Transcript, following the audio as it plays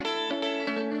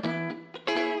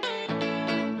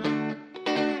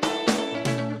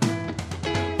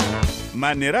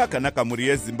manhero akanaka mhuri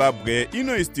yezimbabwe.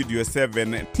 Ino Studio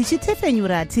 7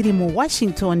 tichitefenyura tiri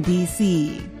muWashington DC.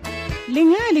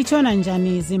 Lingalitshona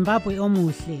njani Zimbabwe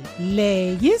omuhle?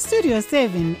 Le yiStudio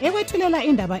 7 ekwethulela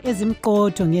indaba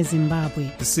ezimqotho ngeZimbabwe.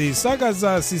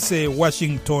 Sisakaza sise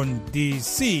Washington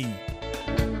DC.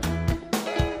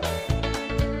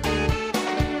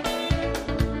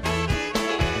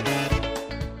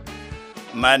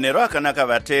 manhero akanaka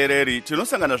vateereri.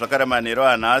 Tinosangana zvakare manhero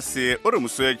anhasi uri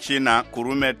musi wechina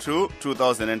kurume 2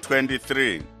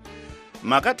 2023.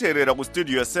 Makateerera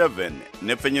kuStudio 7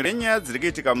 nepfenyuro yenyaya dziri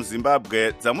kuitika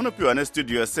muZimbabwe dzamunopiwa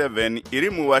neStudio 7 iri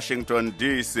muWashington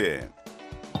DC.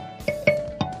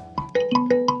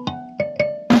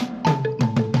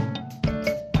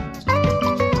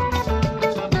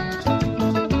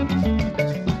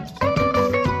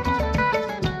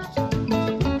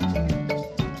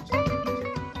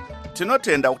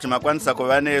 Tinotenda kuti makwanisa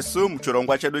kuva nesu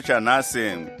muchirongwa chedu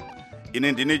chanhasi.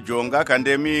 Ini ndini Jonga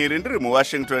Kandemiri ndiri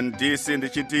muWashington DC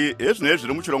ndichiti ezvino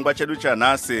zviri muchirongwa chedu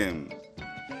chanhasi.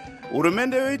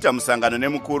 Hurumende yoita musangano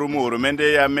nemukuru muhurumende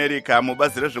yeAmerica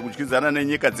mubazi rezvekudyidzana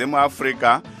nenyika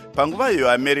dzemuAfrica. Panguva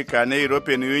iyo America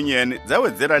neEuropean Union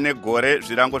dzawedzera negore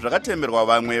zvirango zvakatemerwa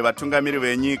vamwe vatungamiri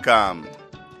venyika.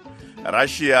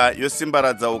 Russia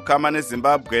yosimbaradza ukama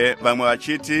neZimbabwe, vamwe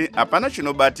vachiti hapana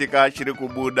chinobatika chiri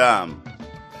kubuda.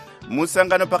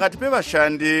 Musangano pakati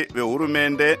pevashandi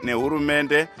vehurumende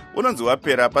nehurumende unonzi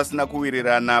wapera pasina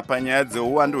kuwirirana panyaya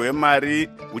dzeuwandu hwemari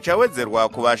uchawedzerwa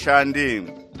kuvashandi.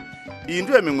 Iyi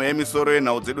ndiyo mimwe yemisoro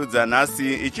yenhau dzedu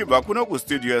dzanhasi ichibva kuno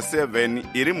kuStudio 7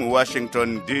 iri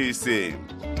muWashington DC.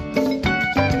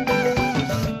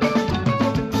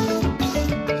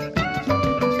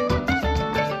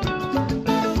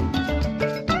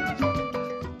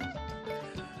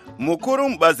 Mukuru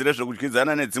mubazi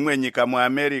rezvekudyidzana nedzimwe nyika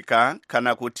muAmerica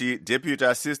kana kuti Deputy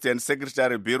Assistant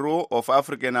Secretary Bureau of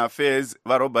African Affairs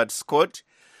vaRobert Scott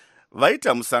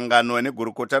vaita musangano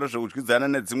negurukota rezvekudyidzana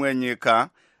nedzimwe nyika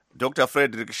Dr.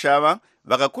 Frederick Shava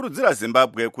vakakurudzira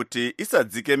Zimbabwe kuti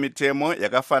isadzike mitemo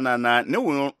yakafanana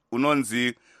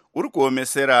neunonzi uri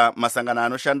kuomesera masangano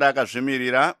anoshanda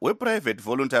akazvimirira wePrivate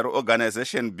Voluntary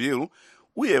Organization Bill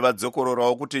uye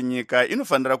vadzokororawo kuti nyika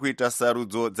inofanira kuita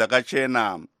sarudzo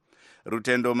dzakachena.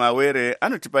 Rutendo Mawere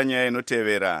anotipa nyaya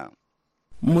inotevera.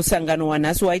 Musangano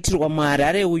wanhasi waitirwa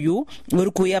muHarare uyu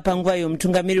uri kuuya panguva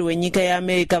yomutungamiri wenyika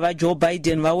yeAmerica vaJoe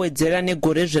Biden vawedzera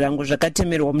negore zvirango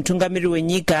zvakatemerwa mutungamiri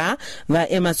wenyika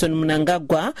vaEmerson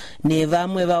Mnangagwa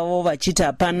nevamwe vavo vachiti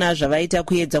hapana zvavaita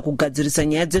kuedza kugadzirisa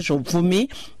nyaya dzezveupfumi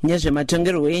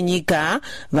nezvematongerwo enyika,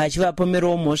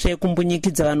 vachivapomerawo mhosva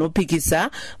yekumbunyikidza vanopikisa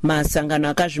masangano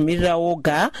akazvimirira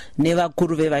oga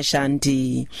nevakuru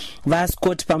vevashandi.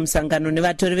 VaScott pamusangano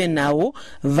nevatori venhau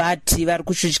vati vari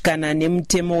kushushikana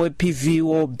nemutemo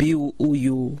wePVO bill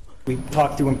uyu. We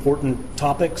talked through important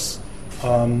topics,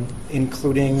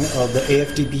 including the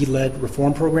AFDB-led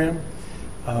reform program.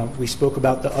 We spoke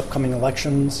about the upcoming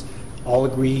elections, all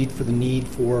agreed for the need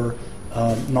for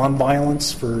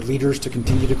nonviolence, for leaders to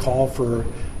continue to call for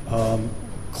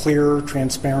clear,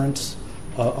 transparent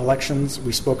elections.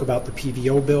 We spoke about the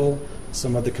PVO bill,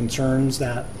 some of the concerns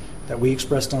that we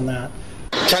expressed on that.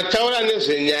 Tataura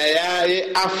nezvenyaya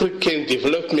yeAfrican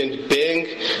Development Bank,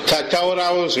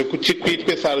 tataurawo zvekuti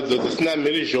kuitwe sarudzo dzisina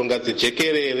mhirizhonga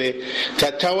dzejekerere,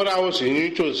 tataurawo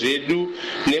zvinyucho zvedu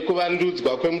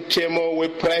nekuvandudzwa kwemutemo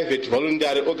wePrivate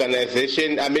Voluntary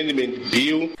Organization Amendment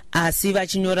Bill. Asi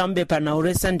vachinyora mubepanhau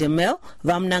reSunday Mail,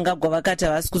 vaMnangagwa vakati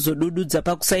havasi kuzodududza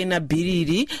pakusaina bhiri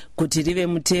iri kuti rive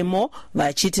mutemo,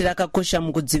 vachiti rakakosha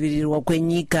mukudzivirirwa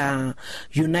kwenyika.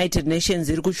 United Nations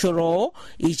iri kushorawo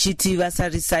ichiti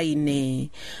vasarisaine.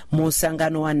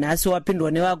 Musangano wanhasi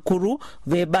wapindwa nevakuru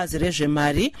vebazi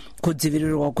rezvemari,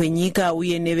 kudzivirirwa kwenyika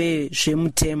uye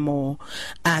nevezvemutemo.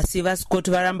 Asi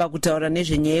vaScott varamba kutaura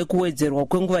nezvenyaya yekuwedzerwa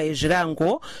kwenguva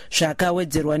yezvirango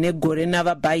zvakawedzerwa negore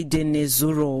navaBiden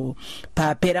nezuro.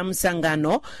 Papera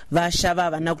musangano, Vashava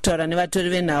havana kutaura nevatori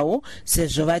venhau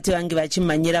sezvo vati vange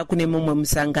vachimhanyira kune mumwe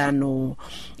musangano.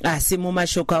 Asi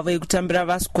mumashoko avo ekutambira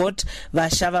vaScott,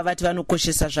 Vashava vati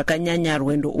vanokoshesa zvakanyanya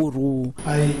rwendo urwu.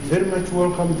 I very much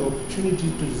welcome the opportunity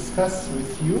to discuss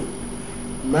with you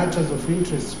matters of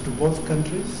interest to both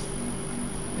countries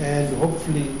and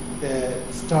hopefully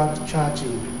start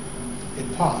charting a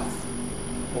path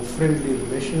of friendly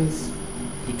relations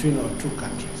between our two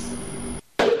countries.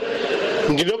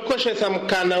 ndinokoshesa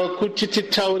mukana wekuti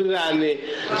titaurirane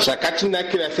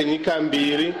zvakatinakira senyika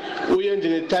mbiri, uye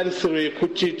ndine tarisiro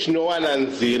yekuti tinowana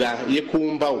nzira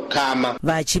yekuumba ukama.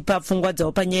 Vachipa pfungwa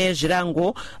dzavo panyaya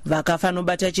yezvirango,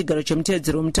 vakafanobata chigaro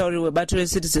chemutevedzeri wemutauriri webato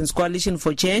reCitizens Coalition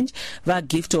for Change,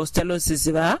 vaGift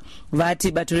Osterlosiziva,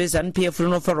 vati bato reZANU-PF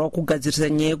rinofanirwa kugadzirisa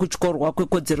nyaya yekutyorwa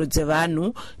kwekodzero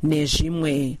dzevanhu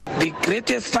nezvimwe. The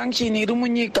greatest function iri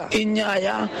munyika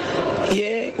inyaya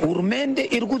yehurumende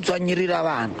iri kudzvanyirira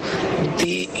vanhu,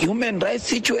 the human rights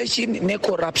situation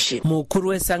necorruption. Mukuru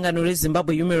wesangano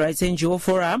reZimbabwe Human Rights NGO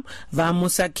Forum,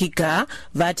 vaMusakika,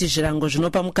 vati zvirango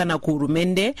zvinopa mukana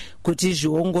kuhurumende kuti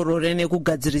zviongorore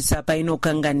nekugadzirisa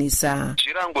painokanganisa.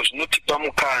 Zvirango zvinotipa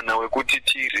mukana wekuti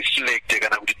tireflect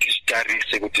kana kuti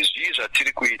tizvitarise kuti zvii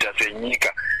zvatiri kuita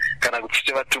senyika kana kuti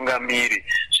sevatungamiri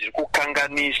zviri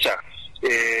kukanganisa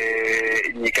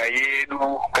nyika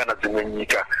yedu kana dzimwe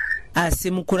nyika.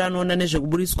 Asi mukuru anoona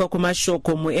nezvekuburiswa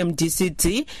kwemashoko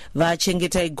muMDCT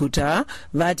vaChengetai Guta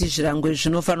vati zvirango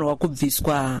zvinofanirwa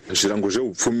kubviswa. Zvirango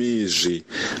zveupfumi izvi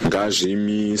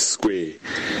ngazvimiswe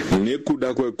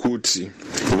nekuda kwekuti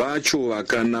vacho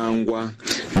vakanangwa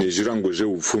nezvirango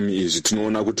zveupfumi izvi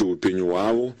tinoona kuti upenyu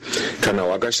hwavo kana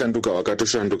hwakashanduka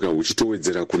hwakatoshanduka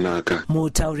huchitowedzera kunaka.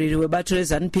 Mutauriri webato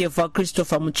reZANU-PF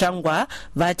waChristopher Mutsvangwa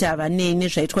vati havanei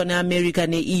nezvaitwa neAmerica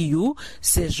neEU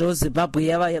sezvo Zimbabwe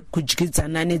yava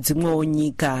kudyidzana nedzimwewo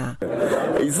nyika.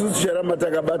 Isusu ticharamba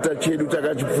takabata chedu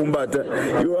takachipfumbata,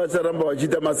 ivo vacharamba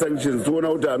vachiita masanctions, toona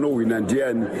kuti anohwina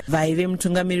ndiani. Vaive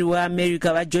mutungamiri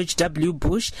weAmerica vaGeorge W.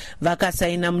 Bush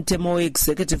vakasaina mutemo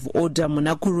weExecutive Order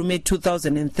muna kurume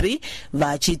 2003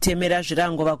 vachitemera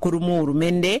zvirango vakuru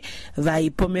muhurumende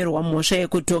vaipomerwa mhosva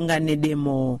yekutonga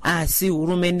nedemo. Asi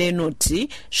hurumende inoti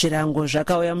zvirango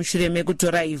zvakauya mushure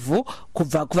mekutora ivhu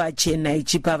kubva kuvachena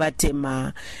ichipa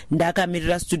vatema.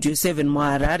 Ndakamirira Studio 7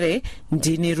 muHarare,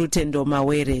 ndini Rutendo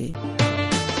Mawere.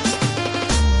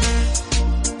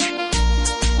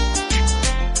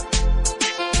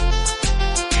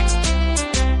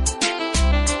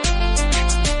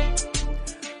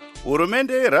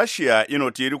 Hurumende yeRussia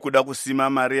inoti iri kuda kusima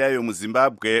mari yayo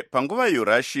muZimbabwe panguva iyo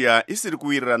Russia isiri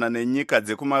kuwirirana nenyika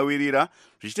dzekumawirira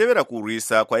zvichitevera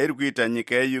kurwisa kwairi kuita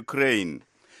nyika yeUkraine.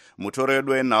 Mutoro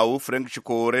wedu wenhau Frank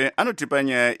Chikore anotipa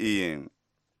nyaya iyi.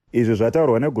 Izvi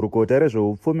zvataurwa negurukota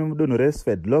rezveupfumi mudunhu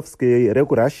reSverdlovsk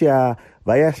rekurussia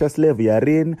Vyacheslav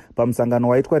Yarin pamusangano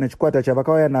waitwa nechikwata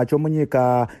chavakauya nacho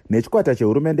munyika nechikwata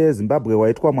chehurumende yeZimbabwe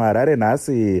waitwa muHarare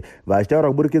nhasi. Vachitaura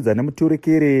kuburikidza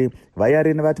nemuturikiri,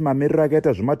 vaYarin vati mamiriro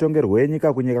akaita zvematongerwo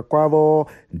enyika kunyika kwavo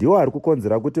ndiwo ari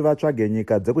kukonzera kuti vatsvage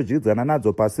nyika dzekudyidzana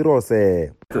nadzo pasi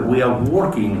rose. We are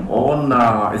working on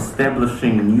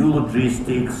establishing new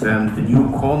logistics and new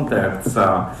contacts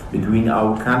between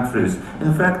our countries.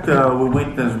 In fact, we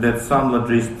witnessed that some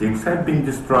logistics have been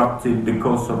disrupted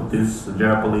because of this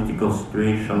geopolitical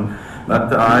situation,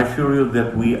 but I assure you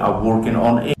that we are working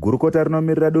on it. Gurukota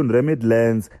rinomirira dunhu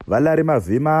reMidlands Valeri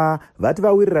Mavhima vati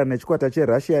vawirirana nechikwata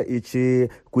cheRussia ichi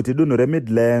kuti dunhu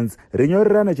reMidlands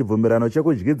rinyorerane chibvumirano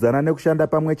chekudyidzana nekushanda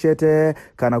pamwe chete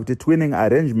kana kuti twinning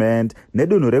arrangement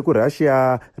nedunhu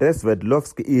rekurussia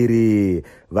reSverdlovsk iri.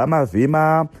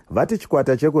 VaMavhima vati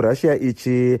chikwata chekurussia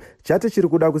ichi chati chiri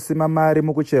kuda kusima mari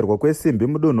mukucherwa kwesimbi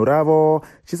mudunhu ravo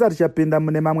chisati chapinda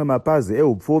mune mamwe mapazi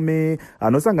eupfumi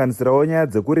anosanganisirawo nyaya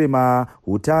dzekurima,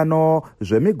 utano,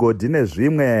 zvemigodhi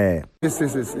nezvimwe.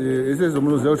 Izvo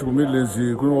munoziva kuti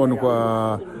kuMidlands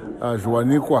kunowanikwa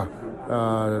zviwanikwa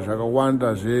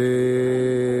zvakawanda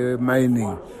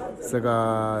zvemining,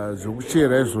 saka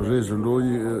zvokuchera izvozvo ndo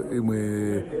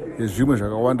imwe yezvimwe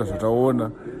zvakawanda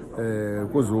zvataona.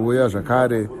 Kozouya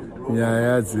zvakare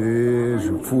nyaya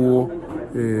dzezvipfuwo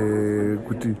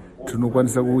kuti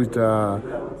tinokwanisa kuita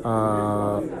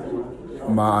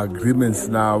ma-agreements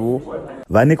navo.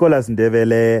 VaNicholas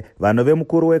Ndevele vanove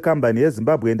mukuru wekambani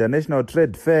yeZimbabwe International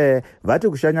Trade Fair vati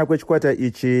kushanya kwechikwata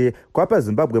ichi kwapa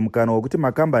Zimbabwe mukana wekuti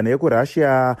makambani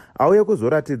ekurussia auye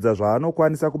kuzoratidza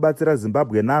zvaanokwanisa kubatsira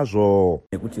Zimbabwe nazvo.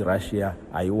 Nekuti Russia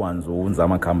haiwanzounza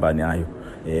makambani ayo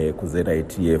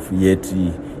kuZITF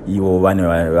yeti ivo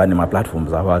vane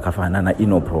maplatforms avo akafanana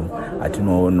Inoprom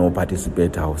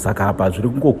atinoparticipatawo, saka apa zviri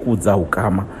kungokudza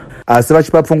ukama. Asi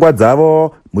vachipa pfungwa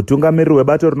dzavo, mutungamiriri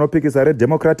webato rinopikisa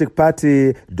reDemocratic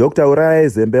Party Dr. Uriah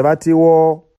Zembe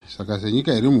vatiwo saka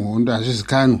senyika iri muhondo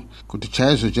hazvizikanwa kuti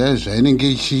chaizvo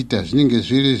zvainenge ichiita zvinenge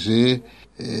zviri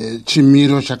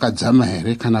chimiro chakadzama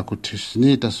here kana kuti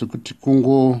zvinoita sekuti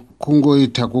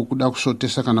kungoita kuda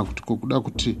kusvotesa kana kuti kuda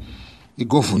kuti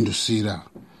igovhundusira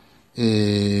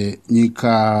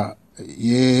nyika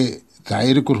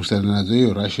dzairi kurwisana nadzo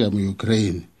yeRussia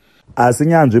muUkraine. asi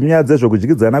nyanzvi munyaya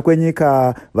dzezvokudyidzana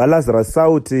kwenyika valazarus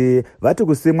sauti vati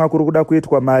kusimwa kuri kuda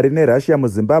kuitwa mari nerussia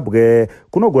muzimbabwe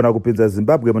kunogona kupinza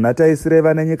zimbabwe muna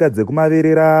taisireva nenyika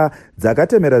dzekumavirira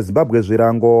dzakatemera zimbabwe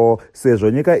zvirango sezvo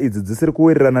nyika idzi dzisiri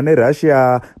kuwirirana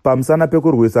nerussia pamusana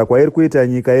pekurwisa kwairi kuita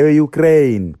nyika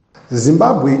yeukraine.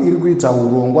 Zimbabwe iri kuita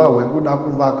urongwa hwekuda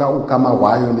kuvaka ukama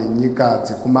hwayo nenyika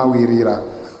dzekumavirira,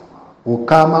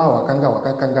 ukama hwakanga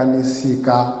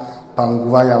hwakakanganisika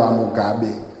panguva yavamugabe.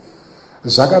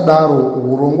 Zvakadaro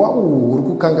urongwa uhu huri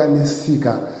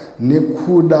kukanganisika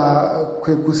nekuda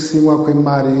kwekusimwa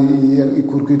kwemari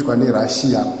ikuri kuitwa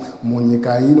nerussia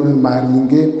munyika ino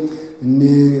maringe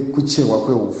nekucherwa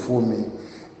kweupfumi.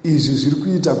 Izvi zviri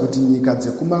kuita kuti nyika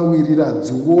dzekumawirira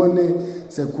dzione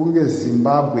sekunge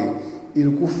Zimbabwe iri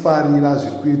kufarira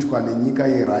zviri kuitwa nenyika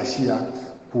yerussia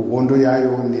kuhondo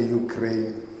yayo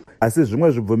neUkraine. Asi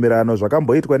zvimwe zvibvumirano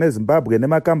zvakamboitwa nezimbabwe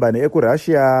nemakambani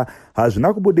ekurussia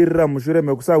hazvina kubudirira mushure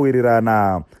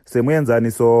mekusawirirana.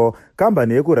 Semuenzaniso,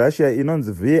 kambani yekurussia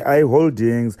inonzi VI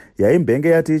Holdings yaimbenge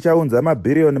yati ichaunza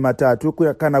mabhiriyoni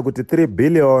 3 kana kuti 3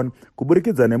 billion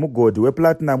kuburikidza nemugodhi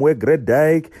weplatinum weGreat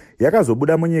Dyke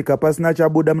yakazobuda munyika pasina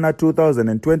chabuda muna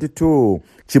 2022.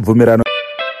 Chibvumirano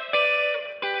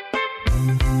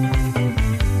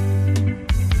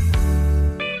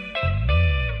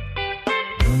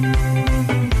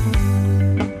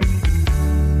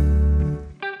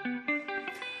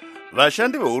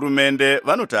vashandi vehurumende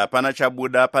vanoti hapana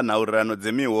chabuda panhaurirano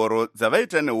dzemihoro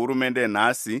dzavaita nehurumende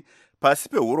nhasi pasi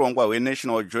peurongwa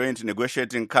hweNational Joint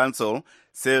Negotiating Council,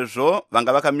 sezvo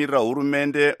vanga vakamirira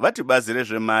hurumende vati bazi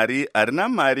rezvemari harina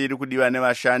mari iri kudiwa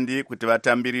nevashandi kuti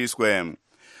vatambiriswe.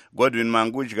 Godwin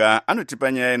Mangudya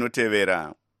anotipa nyaya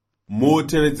inotevera.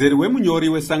 Mutevedzeri wemunyori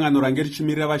wesangano range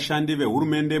richimirira vashandi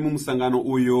vehurumende mumusangano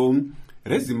uyu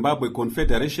reZimbabwe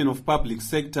Confederation of Public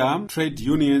Sector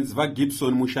Trade Unions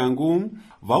vaGibson Mushangu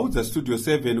vaudza Studio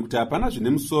 7 kuti hapana zvine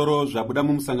musoro zvabuda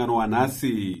mumusangano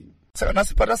wanhasi. Saka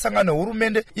nhasi patasangana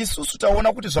nehurumende isusu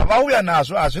taona kuti zvavauya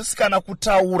nazvo hazvisi kana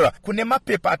kutaura kune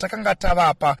mapepa atakanga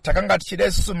tavapa. Takanga tichida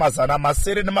isusu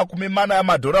 $940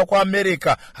 emadhora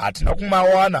kuAmerica hatina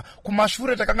kumawana.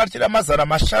 Kumashure takanga tichida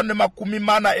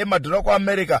 $540 emadhora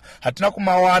kuAmerica hatina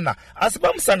kumawana. Asi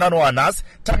pamusangano wanhasi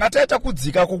tanga taita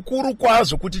kudzika kukuru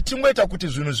kwazvo kuti tingoita kuti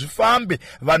zvinhu zvifambe,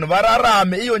 vanhu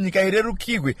vararame, iyo nyika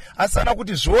irerukirwe. Asana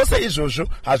kuti zvose izvozvo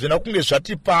hazvina kunge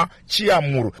zvatipa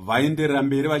chiyamuro. Vaenderera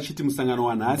mberi vachiti musangano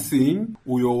wanhasi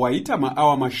uyo waita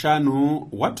maawa 5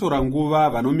 watora nguva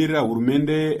vanomirira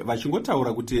hurumende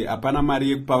vachingotaura kuti hapana mari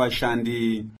yekupa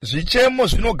vashandi. Zvichemo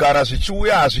zvinogara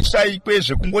zvichiuya hazvishayikwe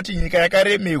zvekungoti nyika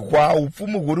yakaremegwa,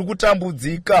 upfumi huri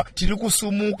kutambudzika, tiri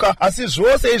kusumuka. Asi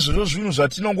zvose izvozvo zvinhu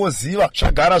zvatinongoziva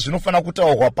zvagara zvinofana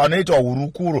kutaurwa panoitwa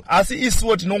hurukuro. Asi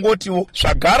isuwo tinongotiwo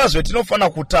zvagara zvetinofana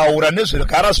kutaura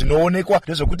nezvagara zvinoonekwa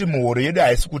ndezvekuti muhoro yedu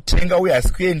haisi kutenga uye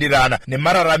haisi kuenderana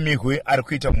nemararamihwe ari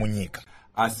kuita munyika.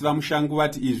 Asi vamushangu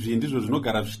vati izvi ndizvo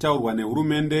zvinogara zvichitaurwa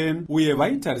nehurumende uye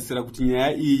vaitarisira kuti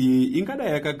nyaya iyi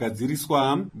ingadai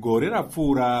yakagadziriswa gore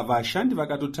rapfuura vashandi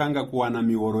vakatotanga kuwana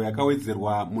mihoro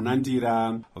yakawedzerwa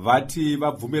munandira. Vati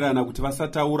vabvumirana kuti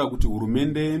vasataura kuti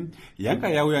hurumende yanga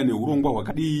yauya neurongwa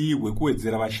hwakadii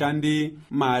hwekuwedzera vashandi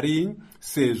mari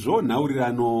sezvo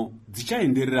nhaurirano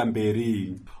dzichaenderera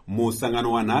mberi.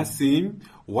 Musangano wanhasi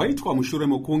waitwa mushure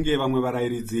mekunge vamwe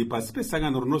varayiridzi pasi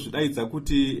pesangano rinozvidaidza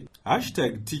kuti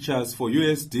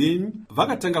 #TeachersForUSD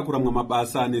vakatanga kuramwa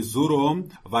mabasa nezuro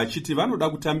vachiti vanoda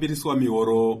kutambiriswa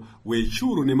mihoro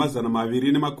wechiuru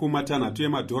 $260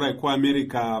 emadhora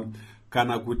ekuAmerica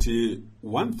kana kuti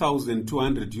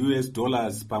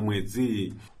 $1,200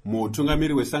 pamwedzi.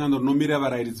 Mutungamiri wesangano rinomirira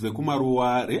varayiridzi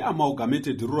vekumaruwa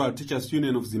reAmalgamated Rural Teachers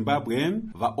Union of Zimbabwe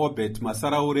vaObert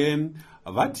Masaraure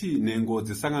vati nhengo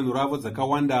dzesangano ravo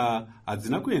dzakawanda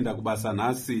hadzina kuenda kubasa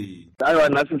nhasi. Aiwa,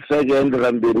 nhasi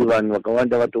tichaenderera mberi, vanhu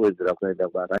vakawanda vatowedzera kuenda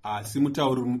kwara. Asi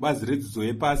mutauri mubazi redzidzo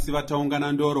yepasi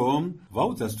vataungana ndoro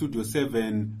vaudza Studio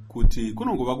 7 kuti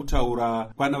kunongova kutaura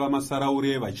kwana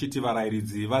vamasaraure vachiti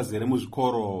varayiridzi vazere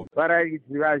muzvikoro.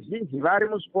 Varayiridzi vazhinji vari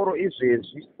muzvikoro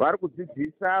izvezvi vari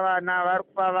kudzidzisa vana, vari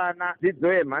kupa vana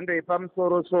dzidzo yemhando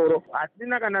yepamusoro-soro.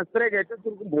 Hatina kana strike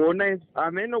yatisiri kumboona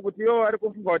ameno kuti ivo vari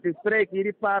kufunga kuti strike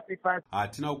iri papi pasi.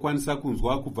 Hatina kukwanisa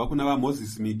kunzwa kubva kuna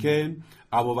vaMoses Mike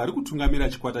avo vari kutungamira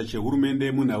chikwata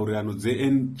chehurumende munhaurirano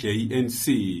dzeNJNC.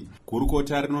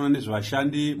 Gurukota rinoona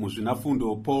nezvevashandi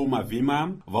muzvinafundo Paul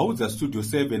Mavhima vaudza Studio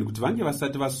 7 kuti vange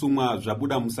vasati vasumwa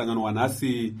zvabuda musangano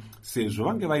wanhasi sezvo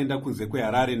vange vaenda kunze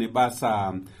kweHarare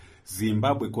nebasa.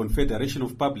 Zimbabwe Confederation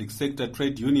of Public Sector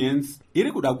Trade Unions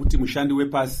iri kuda kuti mushandi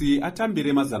wepasi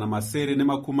atambire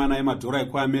 $940 emadhora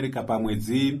ekuAmerica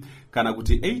pamwedzi kana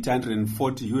kuti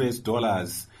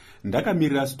 $840.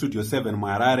 ndakamirira studio 7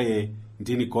 muharare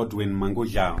ndini Godwin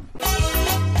Manguja.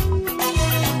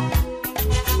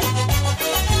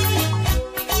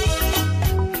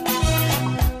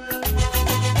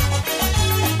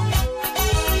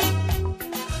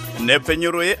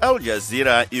 Nepfenyuro yeAl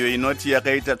Jazeera iyo inoti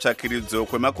yakaita tsvakiridzo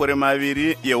kwemakore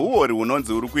maviri yeuori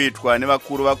hunonzi huri kuitwa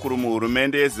nevakuru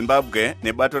muhurumende yeZimbabwe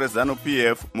nebato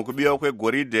reZANU-PF mukubiwa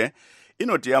kwegoridhe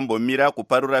inoti yambomira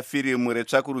kuparura firimu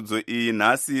retsvakurudzo iyi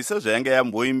nhasi sezvayange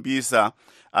yamboimbisa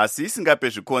asi isingape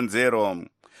zvikonzero.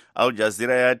 Al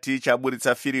Jazeera yati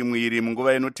chaburitsa firimu iri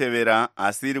munguva inotevera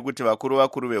asi iri kuti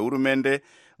vakuru vehurumende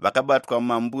vakabatwa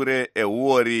mumambure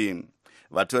euori.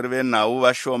 Vatori venhau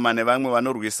vashoma nevamwe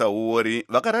vanorwisa uori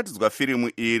vakaratidzwa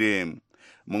firimu iri.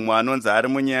 Mumwe anonzi ari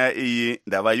munyaya iyi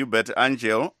ndava Hubert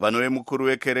Angel vanove mukuru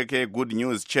wekereke Good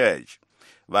News Church.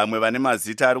 Vamwe vane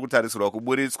mazita ari kutarisirwa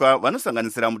kuburitswa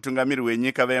vanosanganisira mutungamiri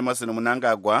wenyika vaEmerson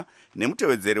Mnangagwa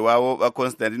nemutevedzeri wavo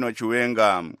vaConstantino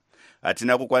Chiwenga.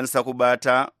 Hatina kukwanisa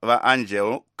kubata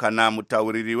vaAngel kana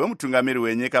mutauriri wemutungamiri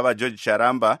wenyika vaGeorge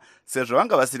Charamba sezvo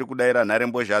vanga vasiri kudayira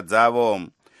nharembozha dzavo.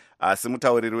 Asi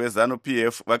mutauriri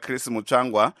weZANU-PF vaChris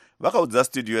Mutsvangwa vakaudza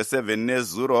studio 7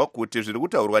 nezuro kuti zviri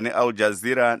kutaurwa neAl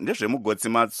Jazeera ndezvemugotsi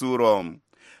matsuro.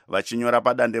 Vachinyora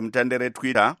padandemutande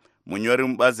reTwitter, munyori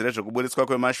mubazi rezvekuburitswa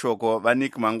kwemashoko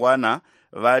vaNick Mangwana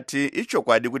vati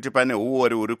ichokwadi kuti pane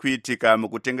uori huri kuitika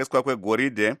mukutengeswa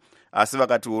kwegoridhe asi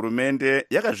vakati hurumende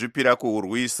yakazvipira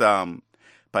kuhurwisa.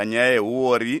 Panyaya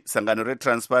yeuori, sangano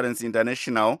reTransparency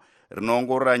International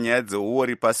rinoongorora nyaya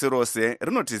dzeuori pasi rose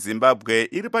rinoti Zimbabwe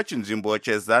iri pachinzvimbo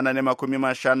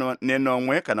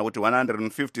che154 kana kuti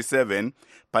 157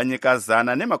 panyika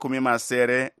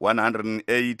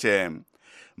 180.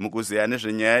 Mukuziya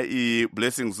nezvenyaya iyi,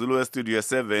 Blessing Zulu westudio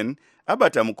 7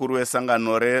 abata mukuru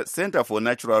wesangano reCenter for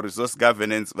Natural Resource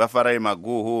Governance vaFarai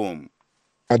Maguhu.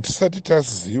 Hatisati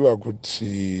taziva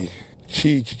kuti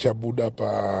chii chichabuda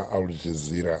paAl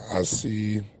Jazeera,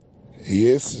 asi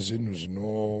yes zvinhu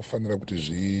zvinofanira kuti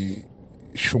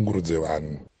zvishungurudze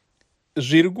vanhu.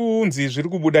 Zviri kunzi zviri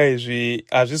kubuda izvi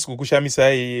hazvisi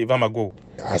kukushamisai vaMaguhu?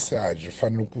 Asi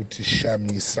hazvifaniri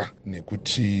kutishamisa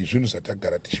nekuti zvinhu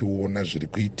zvatagara tichiona zviri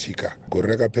kuitika. Gore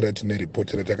rakapera tine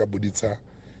ripoti ratakabuditsa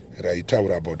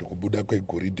raitaura about kubuda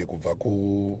kwegoridhe kubva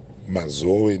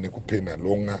kuMazowe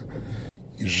nekuPenalonga.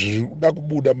 Zvida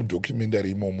kubuda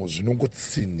mudhokumentari imomo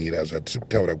zvinongotsinhira zvatiri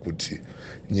kutaura kuti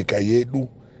nyika yedu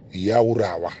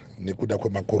yaurawa nekuda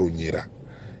kwemakoronyera,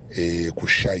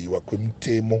 kushayiwa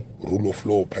kwemutemo, rule of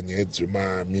law panyaya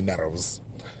dzemaminerals.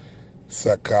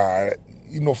 Saka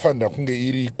inofanira kunge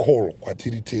iri call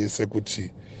kwatiri tese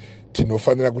kuti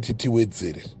tinofanira kuti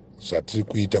tiwedzere zvatiri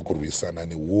kuita kurwisana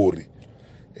neuori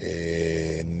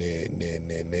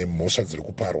nemhosva dziri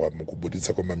kuparwa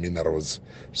mukubuditsa kwemaminerals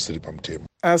zvisiri pamutemo.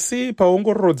 Asi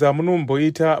paongororo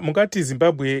dzamunomboita mungati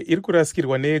Zimbabwe iri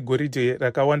kurasikirwa negoridhe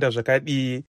rakawanda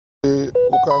zvakadii?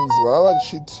 Ukanzwa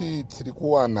vachiti tiri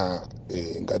kuwana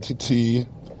ngatiti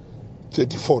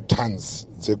 34 tons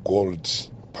dzegold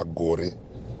pagore.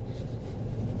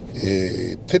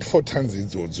 34 tons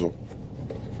idzodzo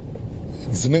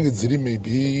dzinenge dziri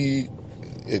maybe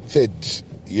a third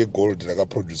yegold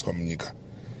rakaproducwa munyika,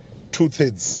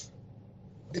 2/3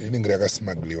 rinenge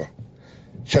rakasimagliwa.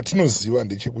 Chatinoziva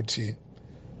ndechekuti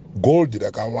gold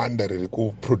rakawanda riri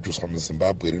kuproducwa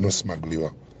muZimbabwe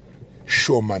rinosimagliwa,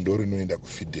 shoma ndo rinoenda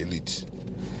kuFidelity.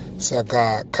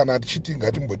 Saka kana tichiti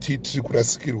ngatimboti tiri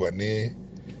kurasikirwa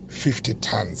ne50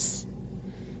 tons,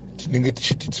 tinenge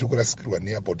tichiti tiri kurasikirwa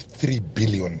neabout 3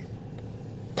 billion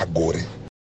pagore.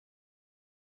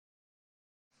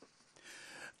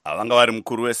 Avanga vari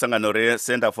mukuru wesangano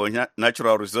reCenter for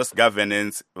Natural Resource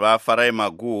Governance vaFarai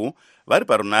Maguhu vari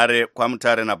parunare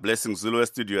kwaMutare naBlessing Zulu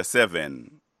westudio 7.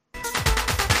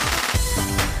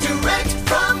 Direct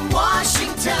from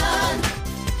Washington,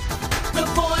 the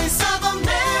voice of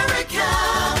America,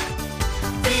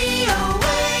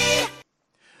 VOA.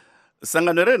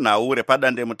 Sangano renhau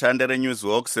repadandemutande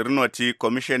reNewsWorks rinoti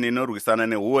komisheni inorwisana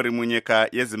neuori munyika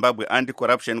yeZimbabwe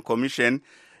Anti-Corruption Commission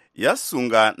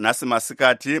yasunga nhasi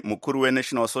masikati mukuru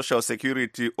weNational Social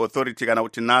Security Authority kana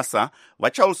kuti NASA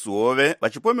vaCharles Hove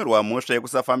vachipomerwa mhosva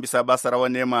yekusafambisa basa ravo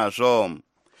nemazvo.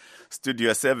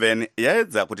 Studio 7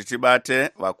 yaedza kuti tibate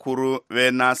vakuru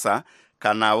veNASA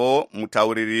kanawo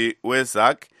mutauriri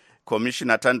weZAC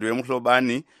Commissioner Tandwe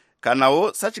Muhlobani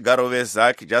kanawo sachigaro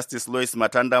veZAC Justice Lois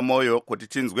Matanda Moyo kuti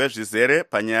tinzwe zvizere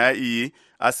panyaya iyi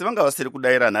asi vanga vasiri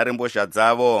kudayira nharembozha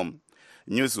dzavo.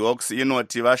 Newsworks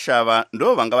inoti vashava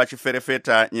ndo vanga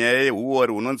vachiferefeta nyaya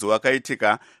yeuori hunonzi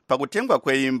hwakaitika pakutengwa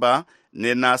kweimba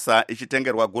neNASA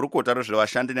ichitengerwa gurukota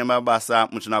rezvevashandi nemabasa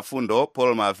muzvinafundo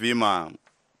Paul Mavhima.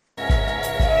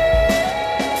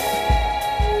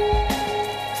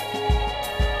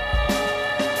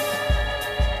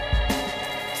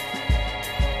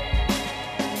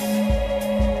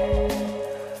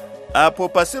 apo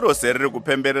pasi rose riri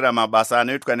kupemberera mabasa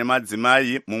anoitwa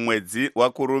nemadzimai mumwedzi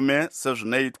wakurume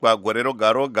sezvinoitwa gore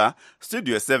roga roga,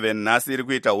 studio 7 nhasi iri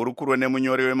kuita hurukuro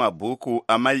nemunyori wemabhuku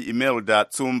amai Imelda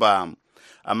Tsumba.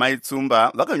 Amai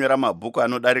Tsumba vakanyora mabhuku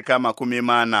anodarika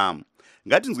 40.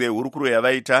 Ngatinzwe hurukuro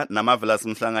yavaita naMarvelous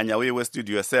Mhlanganya uye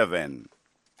westudio 7.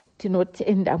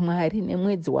 Tinotenda Mwari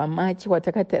nemwedzi waMachi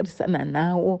watakatarisana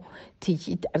nawo,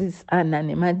 tichitarisana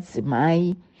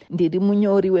nemadzimai. Ndiri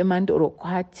munyori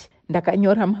wemandorokwati,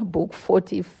 ndakanyora mabhuku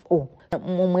 44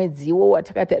 mumwedziwo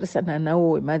watakatarisana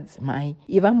nawo wemadzimai.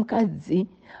 Iva mukadzi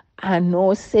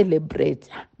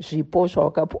anoselebrata zvipo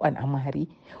zvawakapiwa naMwari,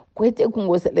 kwete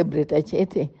kungoselebrata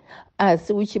chete,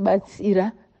 asi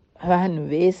uchibatsira vanhu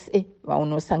vese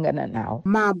vaunosangana nawo.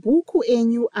 Mabhuku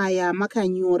enyu aya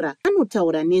makanyora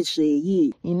anotaura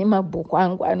nezvei? Ini mabhuku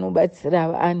angu anobatsira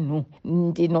vanhu.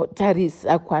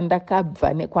 Ndinotarisa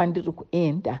kwandakabva nekwandiri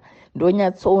kuenda,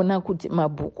 ndonyatsoona kuti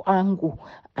mabhuku angu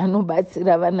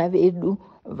anobatsira vana vedu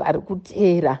vari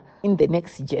kuteera in the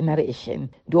next generation.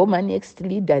 Ndo next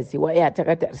leaders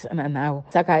wayatakatarisana nawo.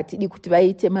 Saka hatidi kuti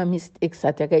vaite mistakes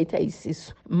atakaita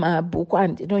isisu. Mabhuku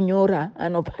andinonyora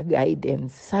anopa guidance.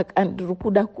 Saka ndiri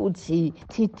kuda kuti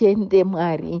titende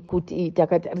Mwari kuti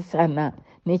takatarisana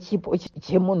nechipo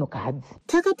chemunhukadzi.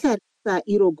 Takatarisa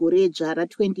iro gore dzva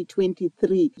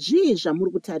ra2023, zvii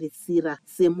zvamuri kutarisira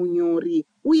semunyori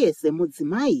uye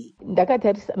semudzimai?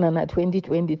 Ndakatarisana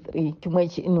na2023, chimwe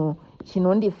chinhu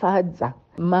chinondifadza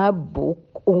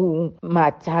mabhuku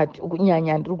matatu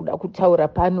kunyanya ndiri kuda kutaura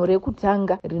pano.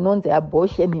 Rekutanga rinonzi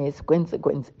Abortion Has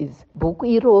Consequences. Bhuku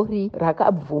irori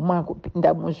rakabvuma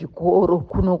kupinda muzvikoro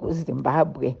kuno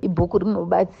kuZimbabwe. Ibhuku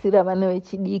rinobatsira vana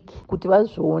vechidiki kuti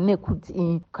vazvione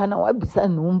kuti kana wabvisa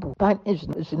nhumbu pane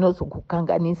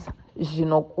zvinozokukanganisa,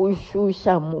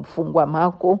 zvinokushusha mupfungwa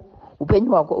mako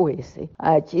upenyu hwako hwese.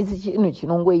 Hachisi chinhu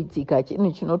chinongoitika,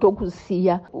 chinhu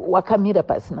chinotokusiya wakamira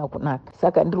pasina kunaka.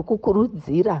 Saka ndiri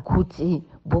kukurudzira kuti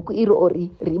bhuku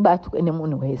irori ribatwe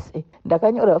nemunhu wese.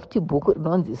 Ndakanyora futi bhuku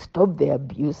rinonzi Stop the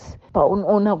Abuse.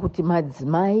 Paunoona kuti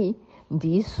madzimai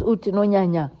ndisu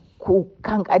tinonyanya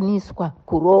kukanganiswa,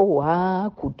 kurohwa,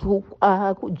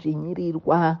 kutukwa,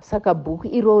 kudzvinyirirwa. Saka bhuku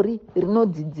irori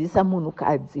rinodzidzisa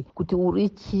munhukadzi kuti uri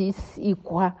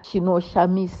chisikwa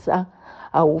chinoshamisa,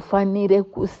 haufanire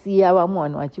kusiya vamwe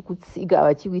vanhu vachikutsika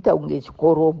vachikuita kunge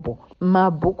chikorobho.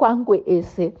 Mabhuku angu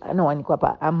ese anowanikwa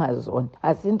paAmazon,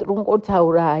 asi ndiri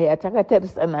kungotaura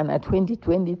yatakatarisana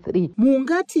na2023.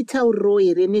 Mungatitaurirewo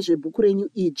here nezvebhuku renyu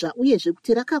idzva uyezve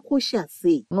kuti rakakosha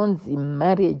sei? Inonzi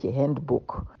Marriage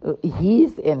Handbook,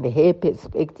 His and Her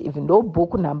Perspective. Ndo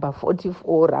bhuku number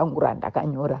 44 rangu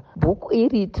randakanyora. Bhuku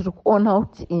iri tiri kuona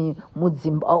kuti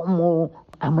mudzimba umo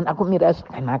hamuna kumira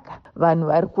zvakanaka. Vanhu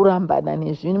vari kurambana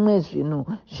nezvimwe zvinhu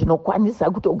zvinokwanisa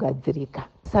kutogadzirika.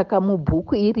 Saka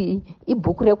mubhuku iri,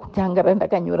 ibhuku rekutanga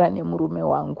randakanyora nemurume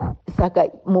wangu. Saka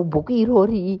mubhuku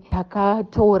irori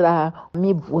takatora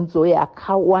mibvunzo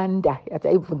yakawanda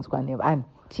yataibvunzwa nevanhu,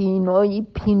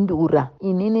 tinoipindura.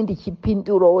 Inini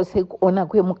ndichipindurawo sekuona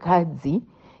kwemukadzi,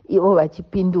 ivo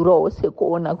vachipindurawo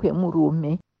sekuona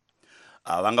kwemurume.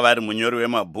 Vanga vari munyori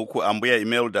wemabhuku ambuya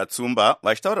Imelda Tsumba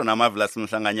vachitaura naMarvelous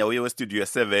Mhlanganya uye westudio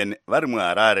 7 vari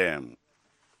muHarare.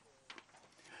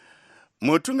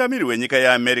 Mutungamiri wenyika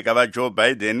yeAmerica vaJoe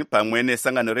Biden pamwe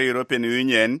nesangano reEuropean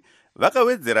Union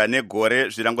vakawedzera negore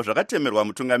zvirango zvakatemerwa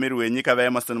mutungamiri wenyika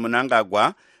vaEmerson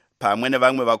Mnangagwa pamwe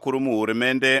nevamwe vakuru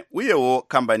muhurumende uyewo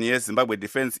kambani yeZimbabwe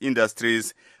Defence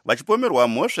Industries vachipomerwa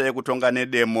mhosva yekutonga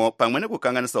nedemo pamwe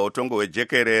nekukanganisa utongo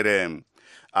hwejekerere.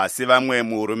 Asi vamwe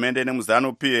muhurumende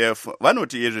nemuZanu PF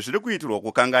vanoti izvi zviri kuitirwa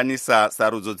kukanganisa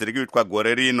sarudzo dziri kuitwa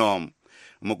gore rino.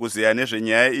 Mukuziya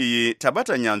nezvenyaya iyi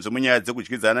tabata nyanzvi munyaya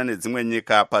dzekudyidzana nedzimwe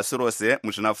nyika pasi rose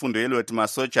muzvinafundo Eliot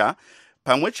Masocha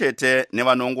pamwe chete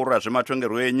nevanoongorora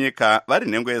zvematongerwo enyika vari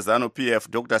nhengo yeZanu PF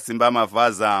Dr. Simba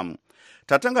Mavaza.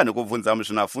 Tatanga nekubvunza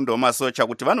muzvinafundo Masocha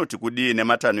kuti vanoti kudii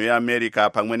nematanho eAmerica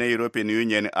pamwe neEuropean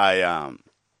Union aya.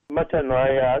 Matanho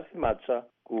aya asi matsva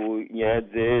kunyaya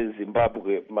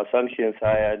dzeZimbabwe. Masanctions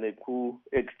aya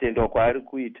nekuextendwa kwaari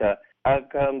kuita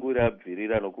akanguri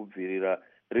abvirira nokubvirira,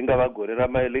 ringava gore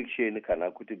ramaelection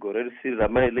kana kuti gore risiri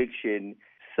ramaelection.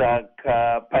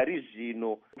 Saka pari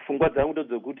zvino pfungwa dzangu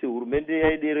ndodzokuti hurumende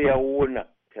yaidero yaona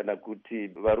kana kuti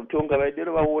varutonga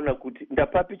vaidero vaona kuti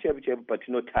ndapapi chaipo chaipo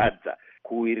patinotadza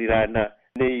kuwirirana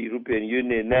neEuropean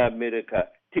Union neAmerica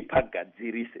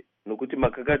tipagadzirise, nokuti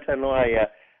makakatano aya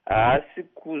haasi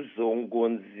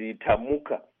kuzongonzi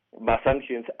tamuka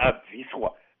masanctions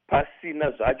abviswa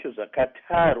pasina zvacho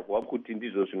zvakatarwa kuti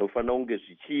ndizvo zvinofanira kunge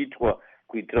zvichiitwa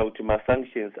kuitira kuti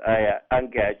masanctions aya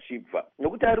ange achibva,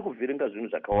 nokuti ari kuvhiringa zvinhu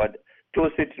zvakawanda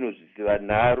tose tinozviziva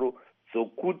nharo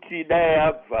zokuti dai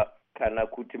abva kana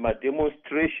kuti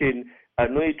mademonstration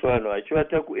anoitwa vanhu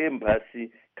vachivata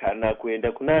kuembasi kana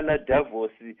kuenda kunana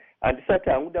Davos, handisati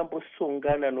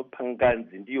angudambosongana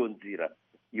nopanganzi ndiyo nzira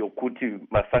yokuti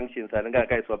masanctions anenge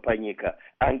akaiswa panyika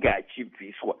ange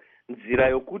achibviswa. Nzira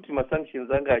yokuti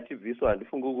masanctions ange achibviswa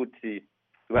handifungi kuti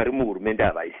vari muhurumende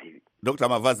havaisivi. Dr.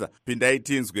 Mavhaza, pindai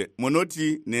tinzwe,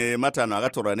 munoti nematanho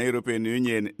akatorwa neEuropean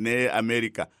Union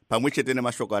neAmerica pamwe chete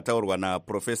nemashoko ataurwa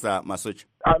naProfesa Masocha.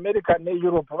 America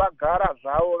neEurope vagara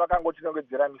zvavo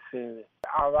vakangochengedzera miseve,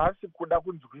 havasi kuda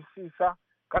kunzwisisa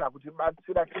kana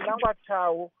kutibatsira. Chinangwa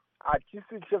chavo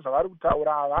hachisi chezvavari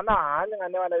kutaura, havana hanya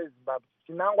nevana veZimbabwe.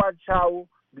 Chinangwa chavo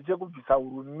ndechekubvisa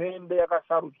hurumende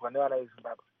yakasarudzwa nevana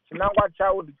veZimbabwe. Chinangwa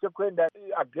chavo ndechekuenda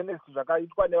against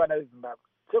zvakaitwa nevana veZimbabwe.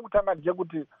 Chekutanga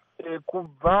ndechekuti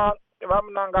kubva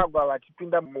vaMnangagwa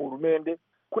vachipinda muhurumende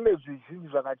kune zvizhinji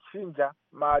zvakachinja.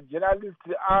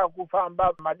 Majournalisti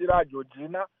akufamba madiro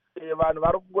aJeorgina, vanhu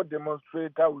vari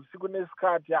kungodemonstrata usiku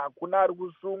nesikati, hakuna ari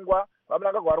kusungwa.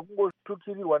 VaMnangagwa vari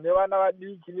kungotukirirwa nevana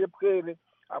vadiki nepwere,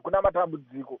 hakuna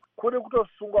matambudziko. Kuri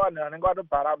kutosungwa vanhu vanenge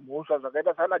vatopara mhosva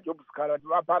zvakaita sana Job Scar, kuti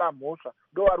vapara mhosva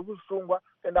ndo vari kusungwa,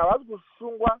 ende havasi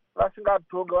kusungwa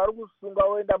vasingatonge, vari kusungwa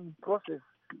voenda muprocess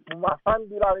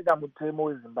mumafambiro anoita mutemo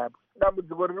weZimbabwe.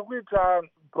 Dambudziko riri kuita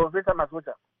Profesa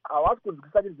Masocha havasi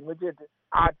kunzwisa chinhu chimwe chete,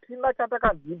 hatina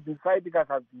chatakanzibvisa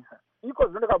tikasabvisa. Iko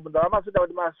zvino ndikabvunza vaMasocha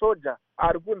kuti masoja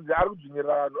ari kunzi ari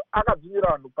kudzvinyirira vanhu,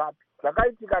 akadzvinyirira vanhu papi?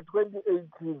 Zvakaitika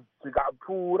 2018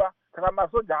 zvikapfuura, saka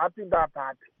masoja apinda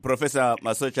papi? Profesa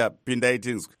Masocha, pindai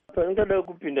tinzwe. Panongada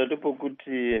kupinda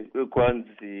ndepokuti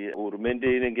kwanzi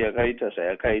hurumende inenge yakaita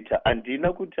zvayakaita.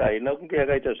 Handina kuti haina kunge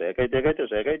yakaita zvayakaita, yakaita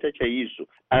zvayakaita chaizvo.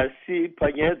 Asi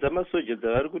panyaya dzamasoja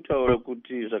dzavari kutaura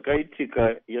kuti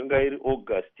zvakaitika yanga iri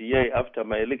August year after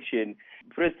my election,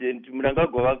 President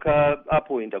Mnangagwa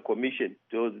vaka-appointa commission,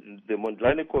 the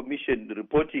Mondlane Commission,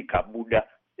 report ikabuda.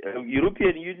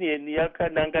 European Union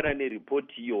yakanangana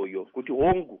neripoti iyoyo kuti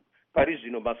hongu pari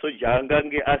zvino masoja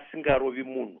angange asingarovi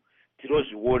munhu.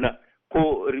 Tinozviona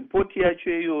ko ripoti yacho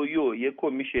iyoyo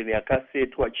yeCommission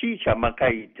yakasetwa chii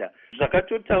chamakaita.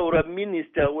 Zvakatotaura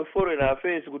Minister weForeign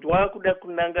Affairs kuti waakuda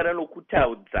kunangana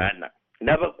nokutaudzana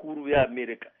navakuru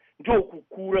veAmerica. Ndo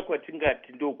kukura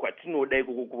kwatingati ndo kwatinoda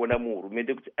ikoko kuona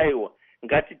muhurumende kuti aiwa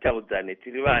ngatitaudzane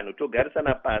tiri vanhu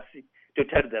togarisana pasi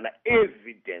totaridzana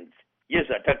evidence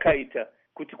yezvatakaita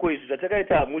kuti ko izvi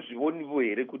zvatakaita hamuzvionivo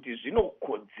here kuti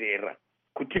zvinokodzera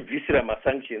kutibvisira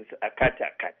masanctions akati.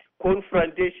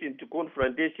 Confrontation to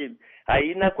confrontation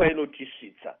haina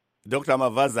kwainotisvitsa. Dr.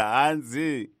 Mavhaza,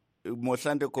 hanzi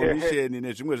Moshande Commission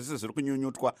nezvimwe zvese zviri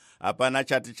kunyunyutwa hapana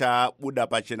chati chabuda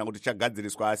pachena kuti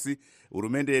chagadziriswa, asi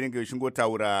hurumende inenge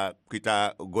ichingotaura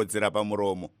kuita godzera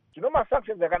pamuromo. Zvino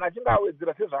masanctions kana achinge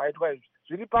awedzera sezvaaitwa izvi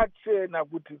zviri pachena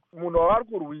kuti munhu wavari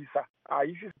kurwisa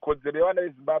haisi kodzero yevana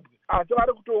veZimbabwe, asi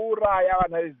vari kutouraya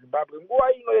vana veZimbabwe.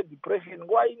 Nguva ino yedepression,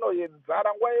 nguva ino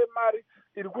yenzara, nguva yemari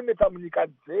iri kunetsa munyika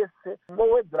dzese,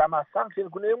 mowedzera masanction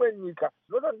kune imwe nyika.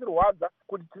 Zvinotozirwadza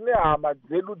kuti tine hama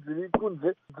dzedu dziri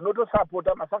kunze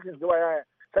dzinotosapota masanctions ewayaya.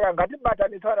 Saka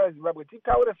ngatibatanise vana veZimbabwe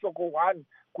titaure soko 1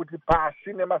 kuti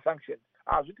pasi nemasanctions.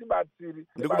 Hazvitibatsiri.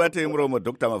 Ndikubatei muromo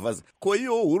Dr. Mavhaza. Ko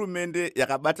iyo hurumende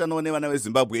yakabatanawo nevana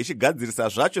veZimbabwe ichigadzirisa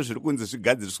zvacho zviri kunzi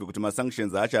zvigadziriswe kuti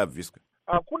masanctions achabviswe?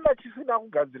 Hakuna chisina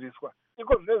kugadziriswa.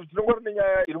 Iko zvinezvi tinongori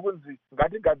nenyaya iri kunzi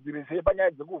ngatigadzirise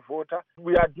panyaya dzekuvhota.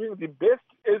 We are doing the best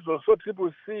as also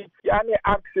CCC yane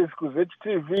access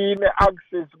kuZTV, ine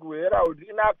access kuHerald,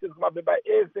 ine access kumapepa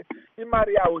ese,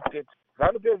 imari yawo chete.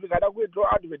 ZANU-PF ikada kuitawo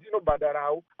advert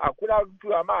inobhadharawo, hakuna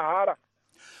kupiwa mahara.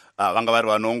 Vanga vari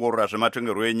vanoongorora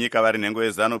zvematongerwo enyika vari nhengo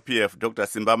yeZANU-PF, Dr.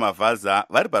 Simba Mavhaza,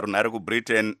 vari parunhare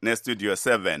kuBritain neStudio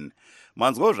 7.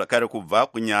 Manzwawo zvakare kubva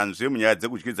kunyanzvi munyaya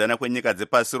dzekudyidzana kwenyika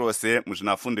dzepasi rose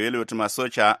muzvinafundo Eliot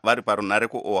Masocha vari parunhare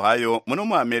kuOhio muno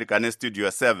muAmerica neStudio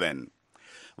 7.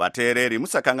 Vateereri,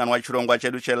 musakanganwa chirongwa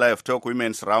chedu cheLive Talk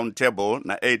Women's Round Table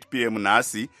na8 p.m.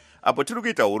 nhasi, apo tiri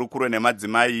kuita hurukuro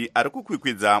nemadzimai ari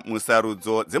kukwikwidza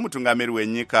musarudzo dzemutungamiri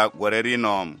wenyika gore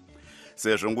rino.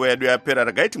 Sezvo nguva yedu yapera,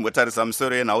 regai timbotarisa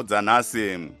musoro yenhau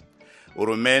dzanhasi.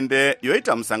 Hurumende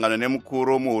yoita musangano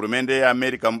nemukuru muhurumende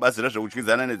yeAmerica mubazi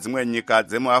rezvekudyidzana nedzimwe nyika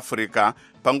dzemuAfrica.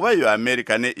 Panguva iyo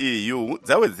America neEU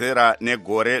dzawedzera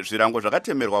negore zvirango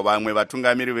zvakatemerwa vamwe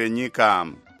vatungamiri venyika.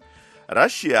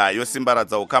 Russia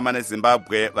yosimbaradza ukama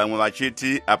neZimbabwe, vamwe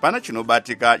vachiti hapana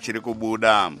chinobatika chiri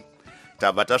kubuda.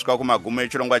 Tabva tasvika kumagumo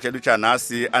echirongwa chedu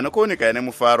chanhasi, anokuoneka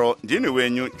nemufaro. Ndini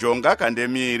wenyu Jonga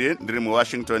Kandemiri, ndiri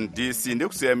muWashington DC,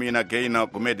 ndikusiya mina Gaina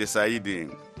Gumede Saidi.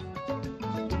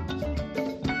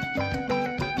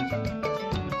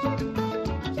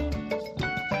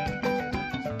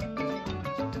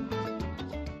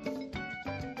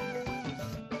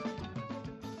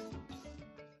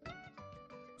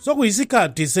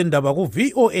 sokuyisikhathi sendaba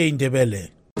ku-VOA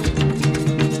Indebele.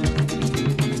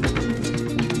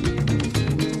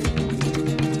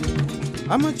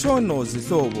 Amatshono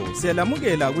zihlobo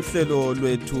siyalamukela kuhlelo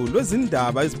lwethu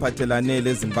lwezindaba eziphathelane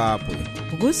leZimbabwe.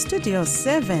 Ku-Studio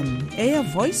 7 Air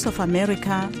Voice of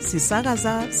America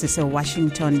sisakaza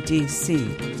sise-Washington DC.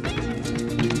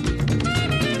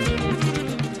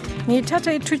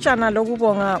 Ngithatha ithutshana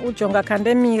lokubonga uJonga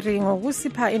Kandemiri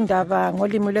ngokusipha indaba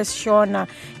ngolimi lwesishona.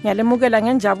 Ngiyalemukela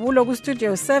ngenjabulo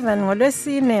ku-Studio 7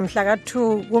 ngolwesine mhla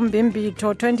ka-2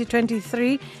 kuMbimbitho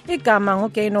 2023 igama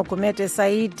nguGeno Gumede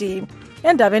Saidi.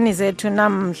 Endabeni zethu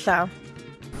namhla.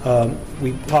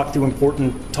 We talked through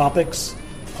important topics,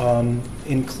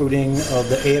 including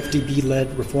the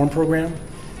AFDB-led reform program.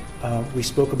 We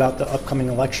spoke about the upcoming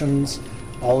elections,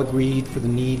 all agreed for the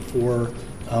need for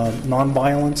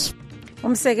non-violence.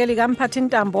 Umsekeli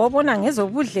kaMphathintambo obona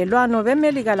ngezobudlelwano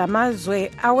beMelika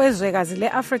lamazwe awezwekazi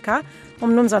le-Afrika,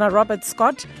 umnumzana Robert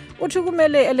Scott, uthi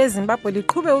kumele eleZimbabwe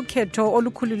liqhube ukhetho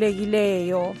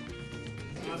olukhululekileyo.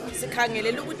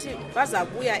 Sikhangelela ukuthi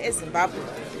bazabuya eZimbabwe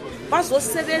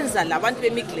bazosebenza labantu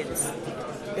beMigrants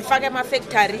befake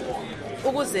ama-factory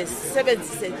ukuze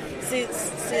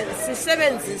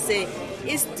sisebenzise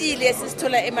istili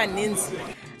esisithola emaninzi.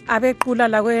 Abequla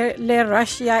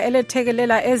le-Russia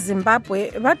elethekelela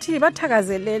eZimbabwe bathi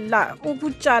bathakazelela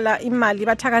ukutshala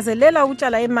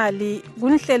imali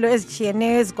kunhlelo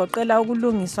ezitshiyeneyo ezigoqela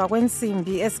ukulungiswa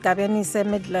kwensimbi esigabeni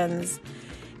se-Midlands.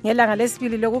 Ngelanga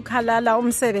lesibili lokukhalala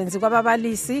umsebenzi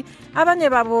kwababalisi, abanye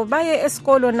babo baye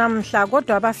esikolo namhla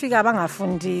kodwa bafika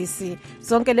bangafundisi.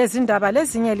 Zonke lezi ndaba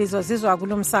lezinye lizozizwa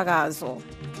kulomsakazo.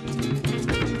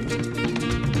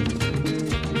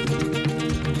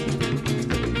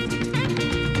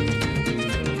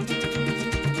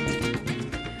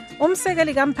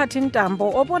 Umsekeli kaMphathintambo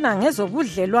obona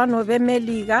ngezobudlelwano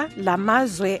beMelika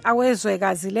lamazwe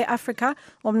awezwekazi le-Afrika,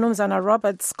 umnumzana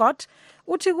Robert Scott,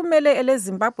 uthi kumele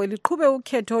eleZimbabwe liqhube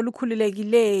ukhetho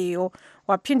olukhululekileyo.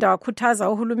 Waphinda wakhuthaza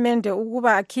uhulumende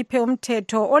ukuba akhiphe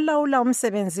umthetho olawula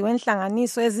umsebenzi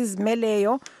wenhlanganiso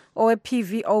ezizimeleyo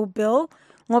owe-PVO bill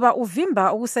ngoba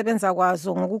uvimba ukusebenza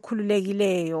kwazo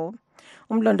ngokukhululekileyo.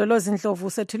 Umlondolozi Ndlovu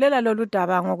usethulela lolu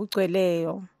daba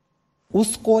ngokugcweleyo.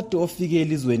 uScott ofike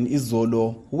elizweni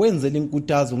izolo wenzela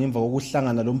inkuthazo ngemva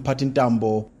kokuhlangana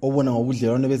lomphathintambo obona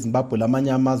ngobudlelwano beZimbabwe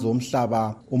lamanye amazwe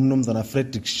omhlaba umnumzana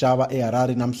Frederick Shaba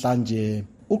eHarare namhlanje.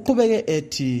 Uqhubeke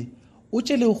ethi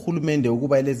utshele uhulumende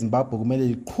ukuba eleZimbabwe kumele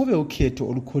liqhube ukhetho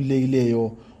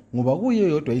olukhululekileyo ngoba kuyo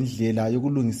yodwa indlela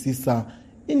yokulungisisa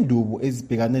indubo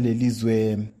ezibhekane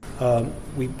lelizwe.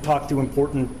 We talked through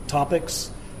important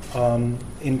topics,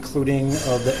 including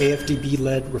the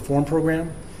AFDB-led reform program.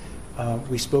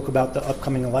 We spoke about the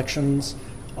upcoming elections,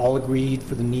 all agreed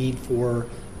for the need for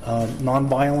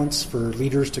non-violence, for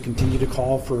leaders to continue to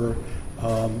call for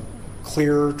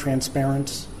clear,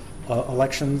 transparent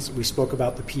elections. We spoke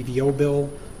about the PVO bill,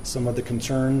 some of the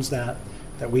concerns that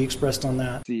we expressed on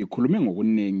that. Sikhulume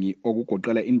ngokuningi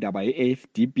okugoqela indaba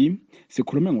ye-AFDB,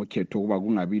 sikhulume ngokhetho ukuba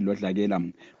kungabi lodlakela,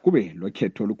 kube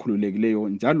lokhetho olukhululekileyo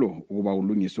njalo ukuba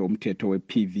ulungiswe umthetho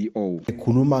we-PVO.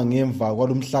 Ekhuluma ngemva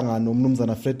kwalomhlangano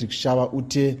umnumzana Frederick Shaba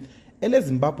uthe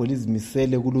eleZimbabwe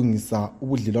lizimisele kulungisa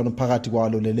ubudlelwano phakathi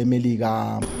kwalo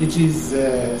leleMelika. It is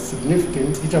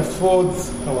significant. It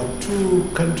affords our two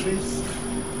countries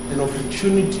an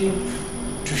opportunity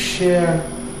to share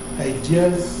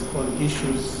ideas on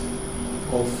issues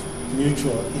of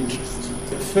mutual interest.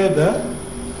 Further,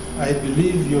 I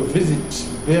believe your visit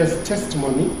bears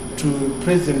testimony to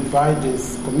President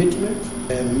Biden's commitment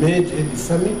made at the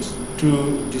summit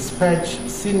to dispatch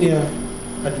senior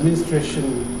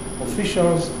administration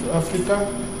officials to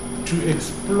Africa to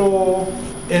explore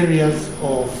areas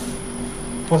of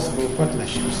possible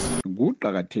partnerships.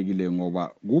 Kuqakathekile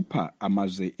ngoba kupha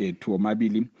amazwe ethu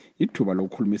omabili ithuba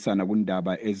lokukhulumisana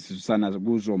kundaba ezisana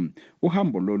kuzo.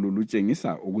 Uhambo lolu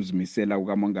lutshengisa ukuzimisela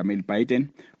kukaMongameli Biden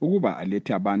ukuba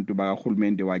alethe abantu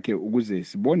bakahulumende wakhe ukuze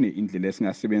sibone indlela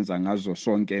esingasebenza ngazo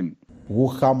sonke.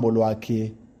 Uhambo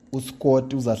lwakhe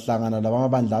uScott uzahlangana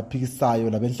labamabandla aphikisayo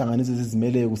labenhlanganiso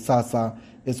ezizimeleyo kusasa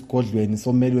esigodlweni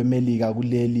someli weMelika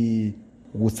kuleli.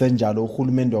 Kusenjalo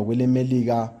uhulumende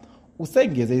wakweleMelika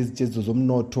usengeze izitshezo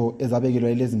zomnotho ezabekelwa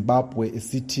eleZimbabwe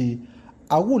esithi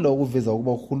akula ukuveza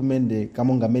ukuba uhulumende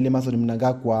kaMongameli Emmerson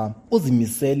Mnangagwa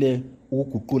uzimisele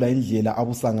ukuguqula indlela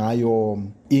abusa ngayo.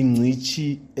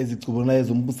 Ingcithi ezicubungulayo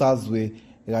zombusazwe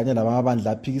kanye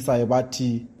labamabandla aphikisayo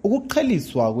bathi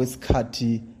ukuqheliswa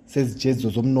kwesikhathi sezitshezo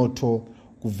zomnotho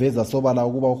kuveza sobala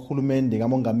ukuba uhulumende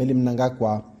kaMongameli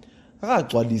Mnangagwa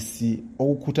akagcwalisi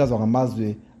okukhuthazwa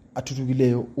ngamazwe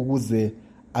athuthukileyo ukuze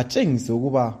atshengise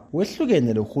ukuba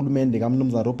wehlukene lohulumende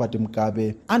kaMnumzana Robert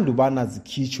Mugabe andubana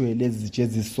zikhitshwe lezi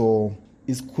zijeziso.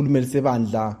 Isikhulumeli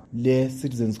sebandla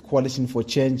le-Citizens Coalition for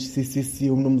Change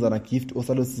CCC uMnumzana Gift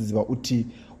Osalosiziba uthi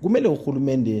kumele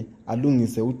uhulumende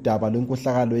alungise udaba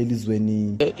lwenkohlakalo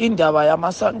elizweni. Indaba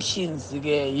yama-sanctions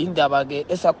ke indaba ke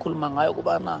esakhuluma ngayo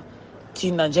kubana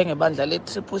thina njengebandla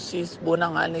le-CCC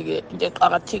sibona ngani ke into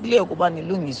eqhakathekileyo kubana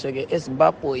ilungiswe ke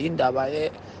eZimbabwe indaba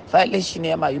ye-violation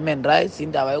yama-human rights,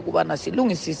 indaba yokubana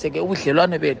silungisise ke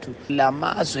ubudlelwane bethu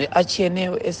lamazwe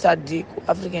atshiyeneyo eSADC,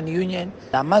 African Union,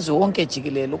 lamazwe wonke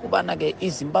jikelele ukubana ke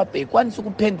iZimbabwe ikwanisa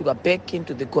ukuphenduka back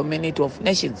into the community of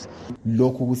nations.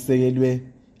 Lokhu kusekelwe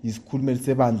isikhulumeli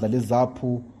sebandla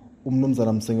leZAPU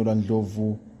uMnumzana Msengelwa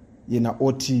Ndlovu, yena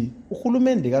othi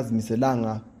uhulumende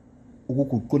kazimiselanga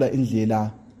ukuguqula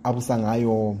indlela abusa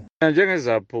ngayo.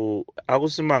 NjengeZAPU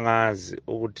akusimangazi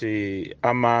ukuthi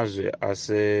amazwe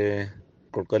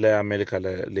asegoqela eAmerica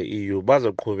le-EU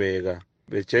bazoqhubeka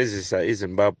bejezisa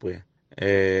iZimbabwe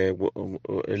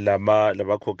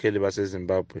labakhokheli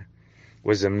baseZimbabwe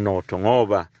kwezemnotho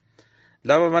ngoba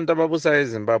laba bantu ababusa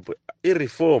eZimbabwe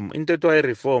ireform into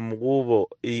ireform kubo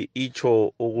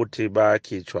icho ukuthi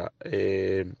bayakhitshwa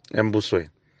embusweni.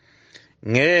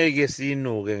 Ngeke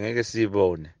sinuke, ngeke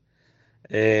sibone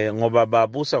ngoba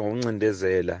babusa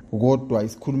ngokuncindezela. Kodwa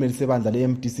isikhulumeli sebandla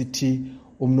le-MDCT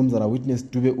uMnumzana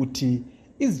Witness Dube uthi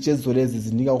izijeziso lezi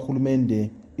zinika uhulumende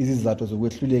izizathu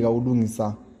zokwehluleka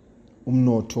ulungisa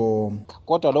umnotho.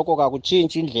 Kodwa lokho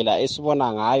kakutshintshi indlela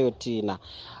esibona ngayo thina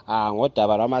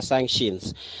ngodaba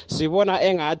lwama-sanctions. Sibona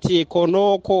engathi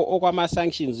khonokho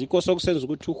okwama-sanctions yikho sokusenza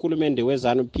ukuthi uhulumende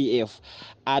we-ZANU-PF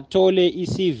athole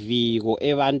isiviko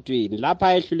ebantwini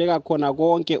lapha ehluleka khona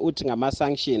konke uthi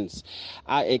ngama-sanctions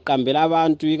eqambela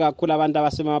abantu ikakhulu abantu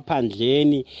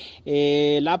abasemaphandleni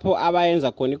lapho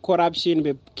abayenza khona i-corruption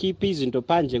bekhipha izinto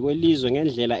phandle kwelizwe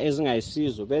ngendlela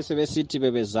ezingayisizo bese besithi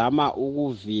bebezama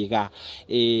ukuvika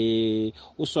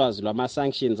uswazi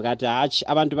lwama-sanctions kanti hatshi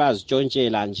abantu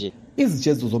bayazijontshela nje.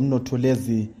 Izijeziso zomnotho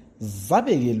lezi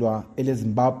zabekelwa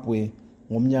eleZimbabwe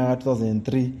ngomnyaka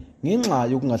 2003 ngenxa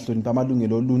yokungahloniphi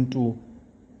amalungelo oluntu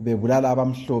bebulala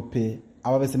abamhlophe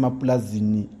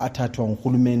ababesemapulazini athathwa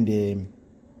nguhulumende.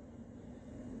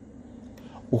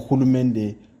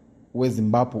 Uhulumende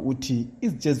weZimbabwe uthi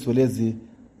izijeziso lezi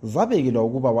zabekelwa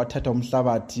ukuba wathatha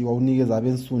umhlabathi wawunikeza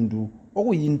abensundu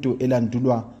okuyinto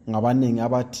elandulwa ngabaningi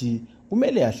abathi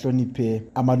kumele ahloniphe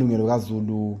amalungelo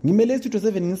kaZulu. Ngimele iStudio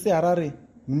 7 ngiseHarare,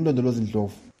 ngimlondolozi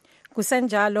Ndlovu.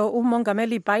 Kusenjalo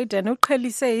uMongameli Biden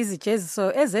uqhelise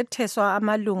izijeziso ezetheswa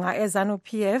amalunga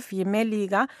eZANU-PF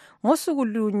yiMelika ngosuku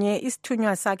lunye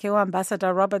isithunywa sakhe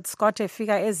uAmbassador Robert Scott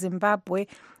efika eZimbabwe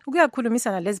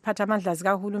ukuyakhulumisana leziphathamandla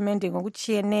zikahulumende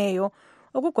ngokuchiyeneyo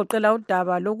okugoqela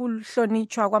udaba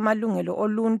lokuhlonitshwa kwamalungelo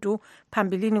oluntu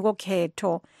phambilini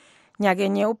kokhetho.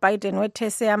 Nyakenye uBiden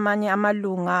wethese amanye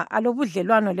amalunga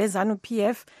alobudlelwano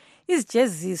leZANU-PF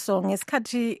izijeziso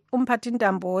ngesikhathi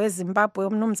umphathintambo weZimbabwe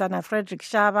uMnumzana Frederick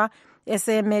Shaba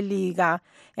eseMelika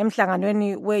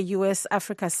emhlanganweni we-US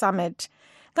Africa Summit.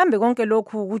 Kambe konke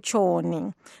lokhu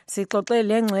kutshoni? Sixoxe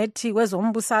lengcwethi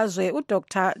kwezombusazwe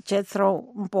uDr. Jethro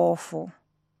Mpofu.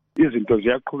 Izinto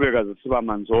ziyaqhubeka zisiba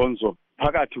manzonzo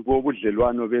phakathi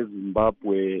kobudlelwano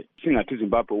beZimbabwe, singathi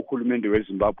iZimbabwe, uhulumende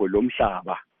weZimbabwe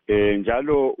lomhlaba.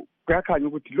 Njalo kuyakhanya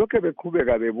ukuthi lokho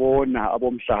beqhubeka bebona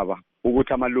abomhlaba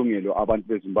ukuthi amalungelo abantu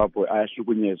beZimbabwe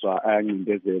ayahlukunyezwa,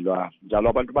 ayancindezelwa, njalo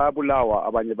abantu bayabulawa,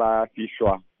 abanye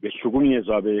bayafihlwa,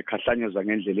 behlukunyezwa, bekhahlanyezwa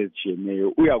ngendlela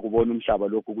ezitshiyeneyo. Uyakubona umhlaba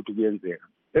lokho ukuthi kuyenzeka.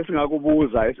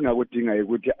 Esingakubuza, esingakudinga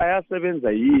ukuthi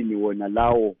ayasebenza yini wona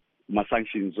lawo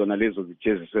ma-sanctions zona lezo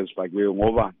zijeziso ezifakiweyo,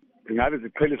 ngoba zingabe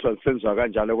ziqheliswa zisenziwa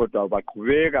kanjalo kodwa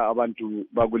baqhubeka abantu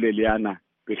bakuleliyana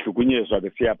behlukunyezwa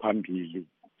besiya phambili.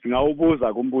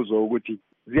 Singawubuza kumbuzo ukuthi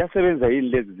ziyasebenza yini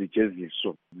lezi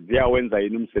zijeziso, ziyawenza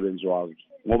yini umsebenzi wazo,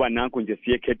 ngoba nanku nje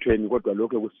siye ekhethweni kodwa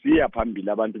lokho kusiya phambili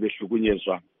abantu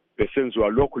behlukunyezwa besenziwa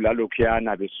lokhu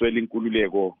lalokhuyana, beswela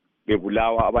inkululeko,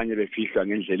 bebulawa, abanye befihlwa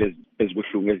ngendlela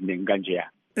ezibuhlungu eziningi kanjeya.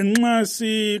 Nxa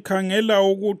sikhangela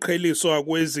ukuqheliswa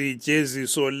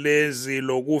kwezijeziso lezi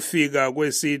lokufika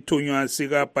kwesithunywa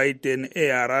sikaBiden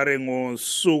eHarare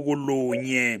ngosuku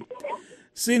lunye,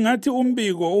 singathi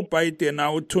umbiko uBiden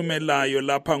awuthumelayo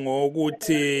lapha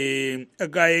ngokuthi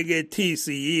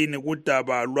kayekethisi yini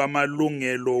kudaba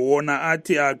lwamalungelo wona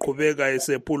athi aqhubeka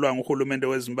esephulwa nguhulumende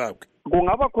weZimbabwe?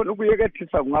 Kungaba khona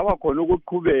ukuyekethisa, kungaba khona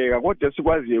ukuqhubeka, kodwa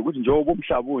sikwaziyo ukuthi njengoba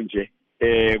umhlaba unje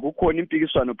kukhona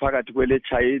impikiswano phakathi kwele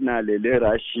China le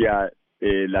Russia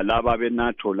lalaba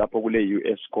beNATO lapho kule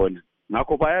US khona.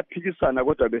 Ngakho bayaphikisana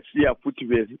kodwa besiya futhi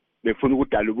befuna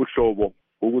ukudala ubuhlobo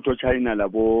ukuthi oChina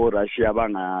labo Russia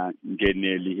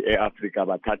bangangeneli eAfrica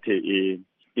bathathe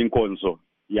inkonzo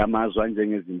yamazwe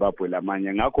njengeZimbabwe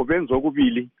lamanye. Ngakho benza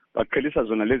okubili, baqhelisa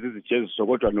zona lezi zijeziso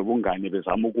kodwa nobungane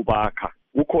bezama ukubakha.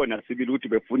 Kukhona sibili ukuthi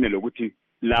befunele ukuthi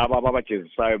laba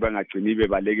ababajezisayo bangagcini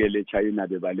bebalekele eChina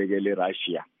bebalekele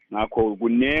eRussia. Ngakho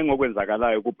kunengi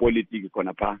okwenzakalayo kupolitiki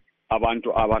khona pha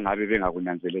abantu abangabe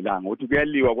bengakunanzelelanga ukuthi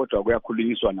kuyaliwa kodwa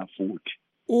kuyakhulunyiswa na futhi.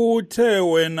 Uthe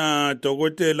wena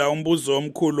dokotela umbuzo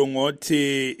omkhulu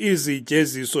ngothi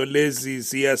izijeziso lezi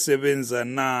ziyasebenza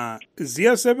na?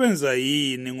 Ziyasebenza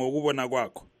yini ngokubona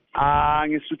kwakho?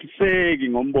 Ngisuthiseki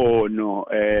ngombono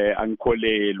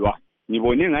angikholelwa.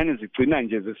 Ngibone ngane zigcina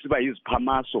nje zisiba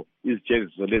yiziphamaso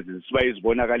izijeziso lezi zisiba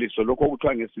izibonakaliso lokho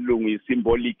okuthiwa ngesilungu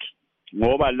yi-symbolic.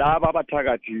 Ngoba laba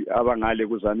abathakathi abangale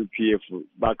kuZANU-PF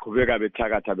baqhubeka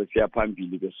bethakatha besiya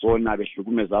phambili besona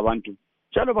behlukumeza abantu.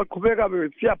 Njalo baqhubeka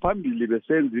besiya phambili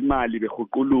besenza imali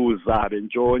behuquluza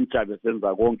bentshontsha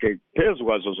besenza konke phezu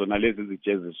kwazo zona lezi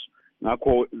zijeziso.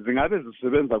 Ngakho zingabe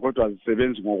zisebenza kodwa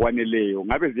zisebenzi ngokwaneleyo.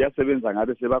 Ngabe ziyasebenza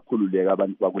ngabe sebakhululeka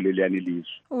abantu bakuleliyani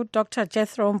lizwe. uDr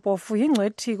Jethro Mpofu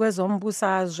yingcwethi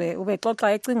kwezombusazwe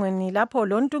ubexoxa ecingweni lapho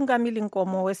lo Ntungamili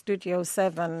Nkomo weStudio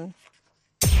 7.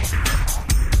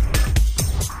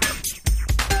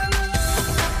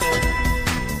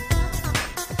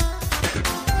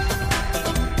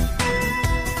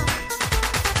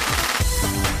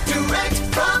 Direct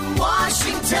from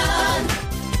Washington,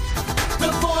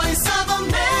 the voice of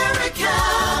America,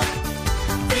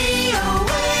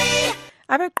 VOA.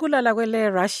 Abequla lakwele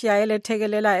Russia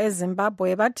elethekelela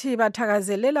eZimbabwe bathi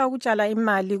bathakazelela ukutshala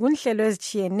imali kunhlelo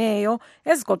ezitshiyeneyo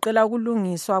ezigoqela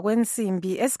ukulungiswa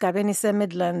kwensimbi esigabeni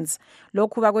seMidlands.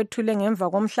 Lokhu bakwethule ngemva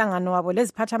komhlangano wabo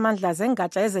leziphathamandla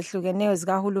zengatsha ezehlukeneyo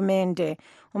zikahulumende.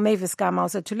 uMavis Gama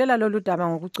usethulela lolu daba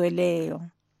ngokugcweleyo.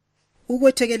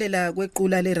 Ukwethekelela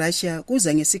kwequla leRussia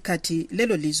kuza ngesikhathi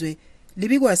lelo lizwe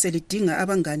libikwa selidinga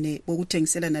abangane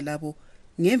bokuthengiselana labo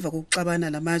ngemva kokuxabana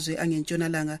lamazwe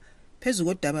angentshonalanga phezu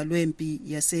kodaba lwempi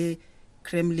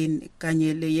yase-Kremlin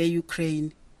kanye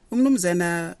leye-Ukraine.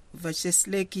 Umnumzana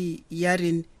Vyacheslav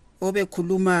Yarin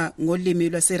obekhuluma ngolimi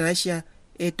lwaseRussia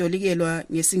etolikelwa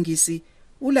ngesingisi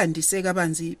ulandise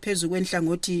kabanzi phezu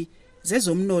kwenhlangothi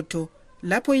zezomnotho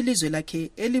lapho ilizwe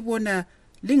lakhe elibona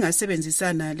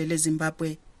lingasebenzisana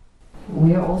leleZimbabwe.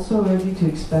 We are also ready to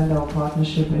expand our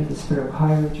partnership in the sphere of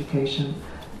higher education,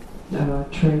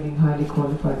 training highly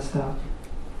qualified staff.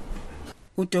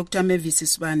 uDr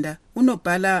Mavis Sibanda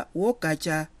unobhala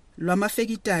wogatsha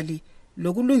lwamafekitali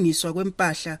lokulungiswa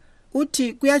kwempahla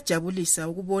uthi kuyajabulisa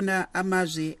ukubona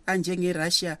amazwe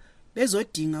anjengeRussia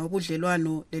bezodinga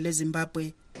ubudlelwano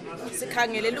leleZimbabwe.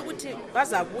 Sikhangelela ukuthi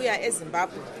bazabuya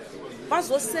eZimbabwe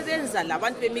bazosebenza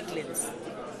labantu beMidlands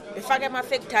befake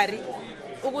ama-factory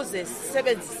ukuze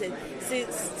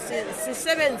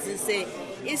sisebenzise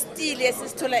istili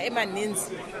esisithola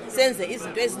emaninzi senze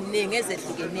izinto eziningi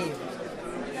ezehlukeneyo.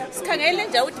 Sikhangele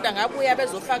nje ukuthi bangabuya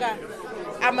bezofaka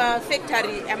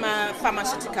ama-factory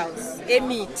ama-pharmaceuticals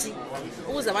emithi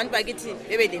ukuze abantu bakithi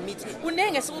bebe lemithi.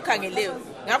 Kunenge esikukhangeleyo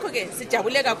ngakho-ke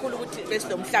sijabule kakhulu ukuthi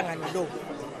besilomhlangano lo.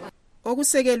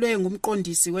 Okusekelwe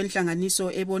ngumqondisi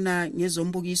wenhlanganiso ebona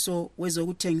ngezombukiso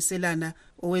wezokuthengiselana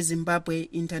oweZimbabwe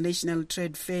International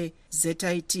Trade Fair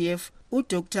ZITF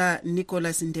uDr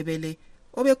Nicholas Ndebele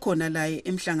obekhona laye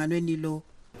emhlanganweni lo.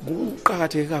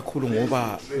 Kuqakatheke kakhulu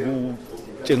ngoba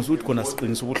kutshengisa ukuthi khona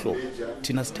siqinisa ubuhlobo.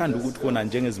 Thina sithanda ukuthi khona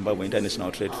njengeZimbabwe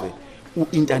International Trade Fair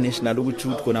u-international ukuthi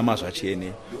khona amazwe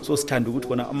achiyene. So sithanda ukuthi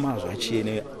khona amazwe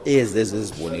achiyene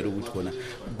ezizibonela ukuthi khona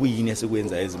kuyini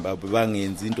esikwenza eZimbabwe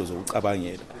bangenzi into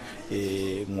zokucabangela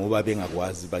ngoba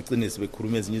bengakwazi bagcine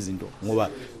sebekhuluma ezinye izinto ngoba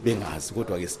bengazi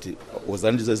kodwa ke sithi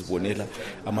ozani zezibonela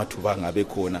amathuba ngabe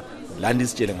khona landi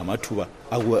sitshele ngamathuba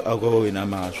akwena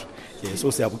amazwe.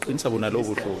 So siyabuqinisa bona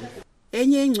lobo hlobo.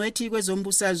 Enye ingcwethi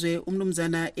kwezombusazwe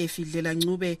umnumzana Efidlela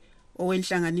Ncube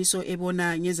owenhlanganiso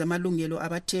ebona ngezamalungelo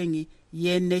abathengi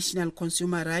ye-National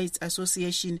Consumer Rights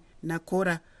Association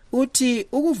NACORA uthi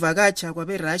ukuvakatsha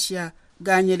kwabeRussia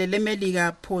kanye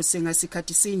lelemelika phose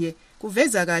ngasikhathi sinye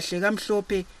kuveza kahle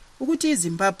kamhlophe ukuthi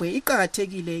iZimbabwe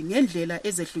iqhakathekile ngendlela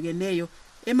ezehlukeneyo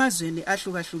emazweni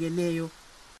ahlukahlukeneyo.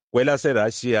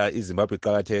 kwelaseRussia iZimbabwe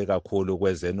iqhakatheke kakhulu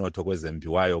kwezenotho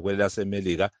kwezembiwayo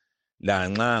kwelasemelika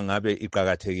lanxa ngabe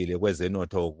iqhakathekile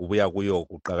kwezenotho kubuya kuyo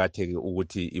kuqhakatheke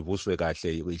ukuthi ibuswe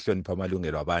kahle ihlonipha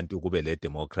amalungelo abantu kube le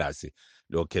democracy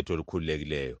lokhetho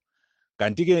olukhululekileyo.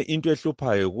 Kanti ke into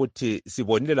ehluphayo ukuthi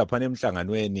sibonile lapha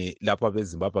emhlanganweni lapha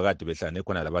abeZimbabwe kade behlangene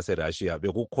khona labaseRussia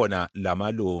bekukhona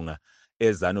lamalunga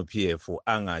eZANU-PF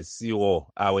angasiwo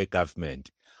awe government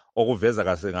okuveza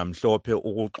kase ngamhlophe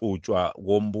ukuxutshwa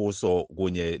kombuso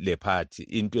kunye lephathi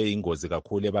into eyingozi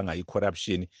kakhulu ebanga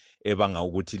i-corruption ebanga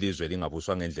ukuthi ilizwe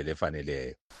lingabuswa ngendlela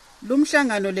efaneleyo.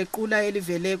 Lumhlangano lequla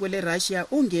elivele kwele Russia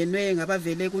ungenwe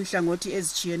ngabavele kunhlangothi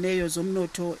ezijiyeneyo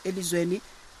zomnotho elizweni,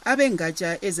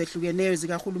 abengatsha ezehlukeneyo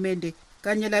zikahulumende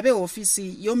kanye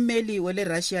labe-ofisi yommeli wele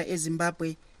Russia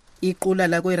eZimbabwe. Iqula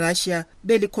lakwe Russia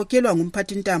belikhokhelwa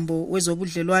ngumphathintambo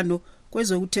wezobudlelwano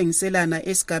kwezokuthengiselana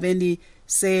esigabeni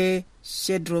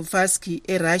se-Shedrovsky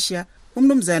eRussia,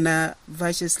 umnumzana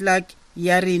Vyacheslav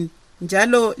Yarin,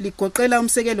 njalo ligoqela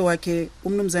umsekelo wakhe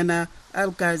umnumzana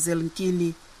Olga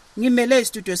Zelnkini. Ngimele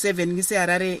Studio 7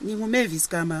 ngiseHarare, nginguMavis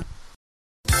Kama.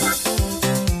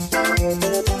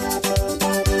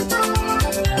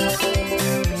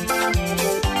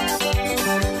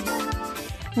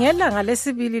 Ngelanga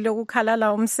lesibili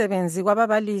lokukhalala umsebenzi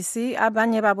kwababalisi,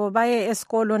 abanye babo baye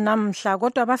esikolo namhla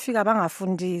kodwa bafika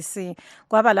bangafundisi.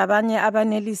 Kwaba labanye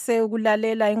abanelise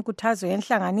ukulalela inkuthazo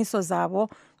yenhlanganiso zabo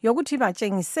yokuthi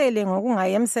batshengisele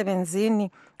ngokungayi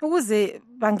emsebenzini ukuze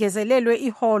bangezelelwe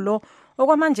iholo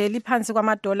okwamanje liphansi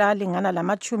kwamadola alingana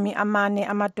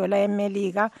 $40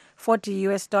 eMelika,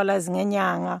 $40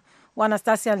 ngenyanga.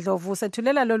 Anastasia Ndlovu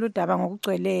sethulela lolu daba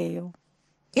ngokugcweleyo.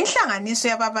 Inhlanganiso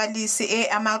yababalisi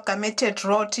e-Amalgamated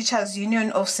Raw Teachers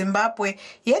Union of Zimbabwe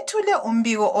yethule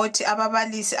umbiko othi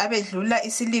ababalisi abedlula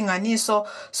isilinganiso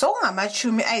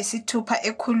sokungama-60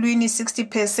 ekhulwini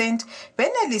 60%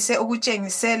 benelise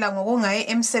ukutshengisela ngokungayi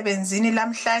emsebenzini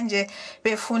lamhlanje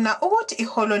befuna ukuthi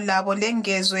iholo labo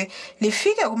lengezwe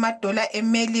lifike kumadola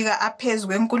eMelika aphezu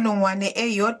kwenkulungwane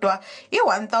eyodwa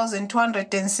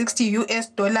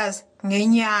 $1,260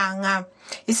 ngenyanga.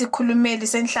 Isikhulumeli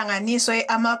senhlanganiso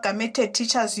ye-Amalgamated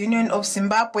Teachers Union of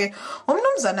Zimbabwe,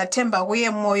 umnumzana Themba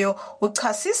Kuyemoyo,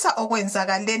 uchasisa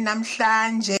okwenzakale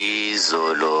namhlanje.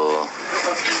 Izolo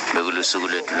bekulusuku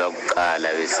lwethu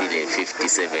lokuqala besile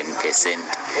 57%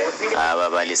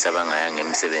 ababalisi abangayanga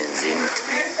emsebenzini.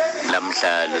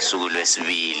 Lamhla lusuku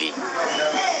lwesibili.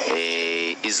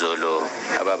 Izolo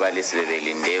ababalisi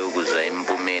bebelinde ukuzwa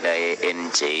impumela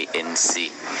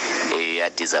ye-NJNC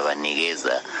yathi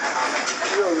zabanikeza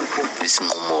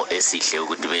isinqumo esihle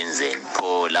ukuthi benzeni.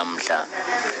 Pho lamhla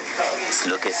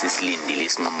silokhe sisilindile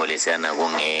isinqumo lesiyana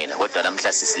kungela, kodwa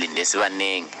lamhla sisilinde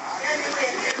sibanengi.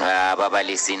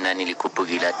 Ababalisi inani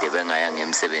likhuphukile ade bengayanga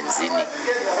emsebenzini.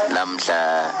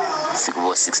 Lamhla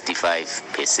sikubo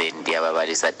 65%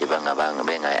 yababalisi ade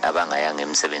abangayanga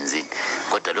emsebenzini,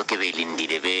 kodwa lokho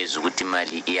belindile bezwe ukuthi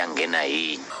imali iyangena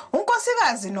yini.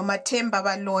 Unkosikazi Nomathemba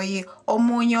Baloyi,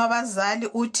 omunye wabazali,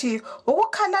 uthi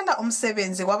ukukhalala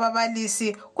umsebenzi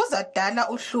kwababalisi kuzadala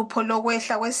uhlupho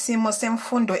lokwehla kwesimo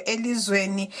semfundo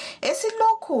elizweni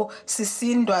esilokhu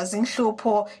sisindwa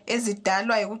zinhlupho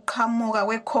ezidalwa ukuqhamuka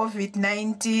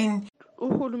kwe-COVID-19.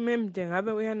 Uhulumende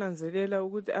ngabe uyananzelela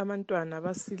ukuthi abantwana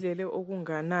basilele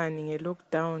okunganani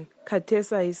nge-lockdown.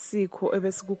 Khathesa isikho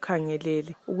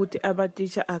ebesikukhangelele ukuthi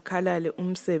abatitsha akhalale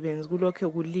umsebenzi kulokhe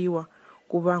kuliwa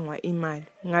kubangwa imali.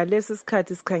 Ngalesi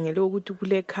sikhathi sikhangele ukuthi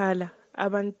kulekhala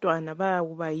abantwana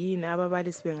bayakuba yini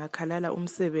ababalisi bengakhalala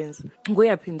umsebenzi.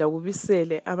 Kuyaphinda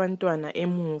kubisele abantwana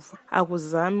emuva.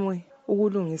 Akuzamwe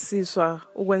ukulungisiswa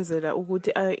ukwenzela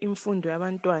ukuthi imfundo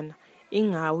yabantwana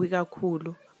ingawi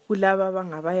kakhulu kulaba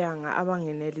abangabayanga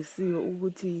abangenelisiwe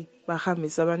ukuthi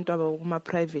bahambise abantu abo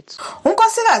kuma-private.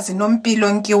 Unkosikazi Nompilo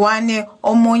Nkiwane,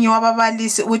 omunye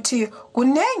wababalisi, uthi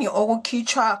kunengi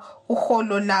okukhitshwa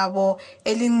uholo labo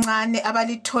elincane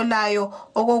abalitholayo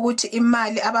okokuthi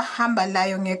imali abahamba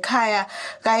layo ngekhaya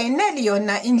kayeneli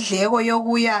yona indleko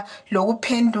yokuya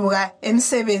lokuphenduka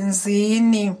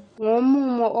emsebenzini.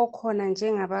 Ngomumo okhona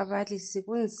njengababalisi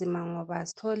kunzima ngoba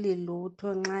sitholi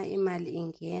lutho nxa imali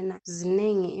ingena,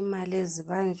 ziningi imali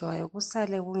ezibanjwayo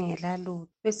kusale kungela lutho,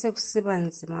 bese kusiba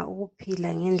nzima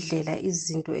ukuphila ngendlela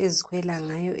izinto ezikhwela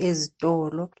ngayo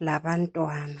ezitolo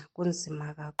labantwana,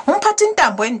 kunzima kakhulu.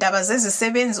 Umphathintambo wendaba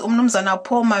zezisebenzi umnumzana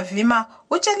Paul Mavima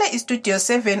utshele iStudio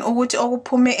 7 ukuthi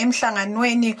okuphume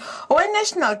emhlanganweni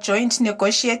owe-National Joint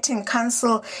Negotiating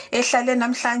Council ehlale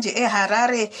namhlanje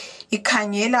eHarare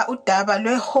ikhangela udaba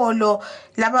lweholo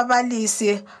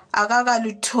lababalisi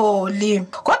akakalutholi.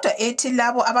 Kodwa ethi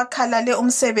labo abakhalale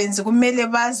umsebenzi kumele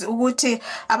bazi ukuthi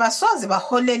abasoze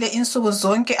baholele insuku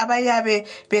zonke abayabe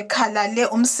bekhalale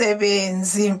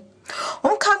umsebenzi.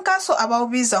 Umkhankaso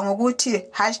abawubiza ngokuthi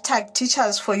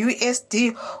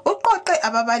 #TeachersForUSD uqoqe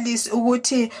ababalisi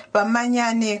ukuthi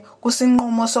bamanyane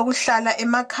kusinqumo sokuhlala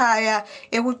emakhaya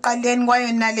ekuqaleni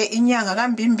kwayonale inyanga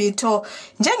kaMbimbitho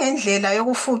njengendlela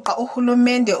yokufuqa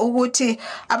uhulumende ukuthi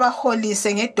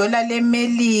abaholise $1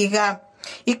 leMelika.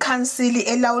 Ikhansili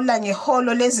elawula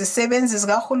ngeholo lezisebenzi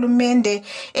zikahulumende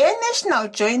e-National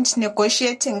Joint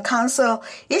Negotiating Council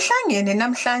ihlangene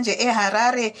namhlanje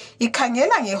eHarare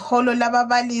ikhangela ngeholo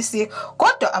lababalisi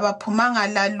kodwa abaphumanga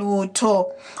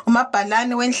lalutho.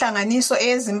 Umabhalane wenhlanganiso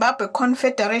eZimbabwe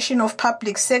Confederation of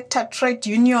Public Sector Trade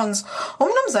Unions,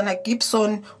 uMnumzana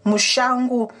Gibson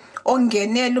Mushangu,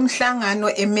 ongenela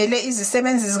umhlangano emele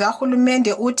izisebenzi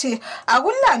zikahulumende uthi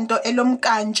akulanto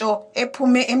elomkantsho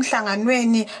ephume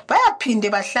emhlanganweni bayaphinde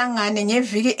bahlangane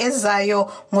ngeviki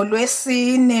ezayo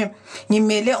ngoLwesine.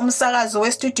 Ngimele umsakazo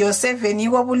weStudio 7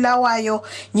 koBulawayo,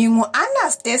 ngingu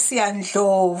Anastasia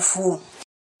Ndlovu.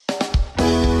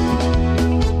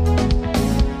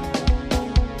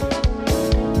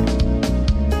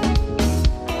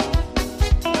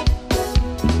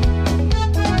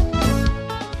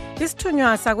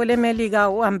 Isithunywa sakwele Melika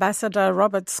uAmbassador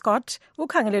Robert Scott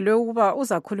ukhangelelwe ukuba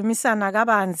uzakhulumisana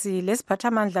kabanzi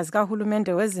lesiphathamandla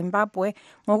zikahulumende weZimbabwe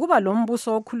ngokuba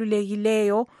lombuso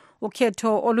okhululekileyo,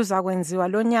 ukhetho oluzakwenziwa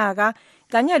lonyaka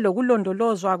kanye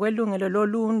lokulondolozwa kwelungelo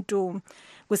loluntu.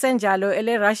 Kusenjalo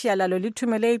eleRussia lalo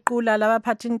lithumele iqula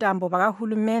labaphathintambo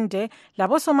bakahulumende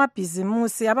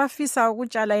labosomabhizimusi abafisa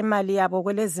ukutshala imali yabo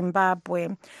kwele Zimbabwe.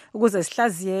 Ukuze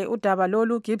sihlaziye udaba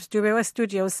lolu, Gibbs Dube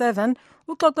weStudio 7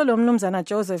 uxoxe lomnumzana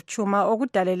Joseph Chuma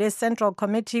okudalele Central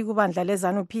Committee kubandla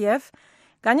leZANU-PF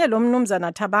kanye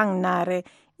lomnumzana Thabang Nare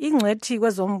ingcwethi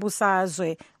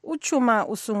kwezombusazwe. Uchuma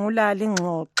usungula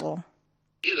lingxoxo.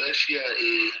 iRussia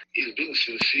is being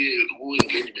sincere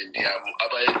ku-engagement yabo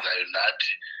abayenzayo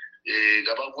nathi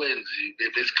ngabakwenzi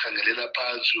besikhangelela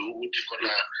phansi ukuthi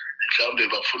khona mhlawumbe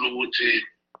bafuna ukuthi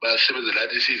basebenze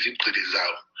lathi sizigqili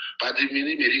zabo, but mina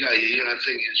iMelika yiyo ngathi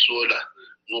sengiyisola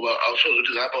ngoba awusoze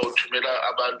ukuthi ngapha uthumela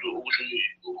abantu ukuthi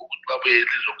babuye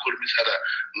lizokhulumisana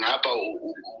ngapha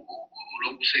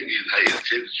lokhu sengiza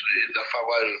izinto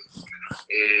ezafakwayo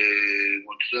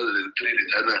ngo-2003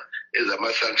 lezana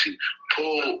ezama-sanction pho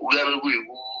kuyabe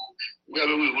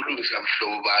kuyikulungisa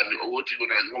mhlobo bani ukuthi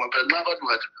ngoba phela nxa abantu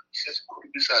ngathi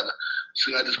sesikhulumisana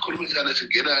singathi sikhulumisana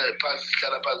singena phansi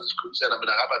sihlala phansi sikhulumisana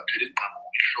mina ngaba ngithwele ingqamu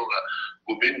ukuyihloka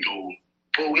kumbe induku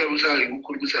pho kuyabe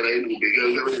kusangikukhulumisana yini kumbe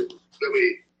kuyabe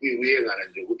kuyengana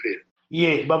nje kuphela.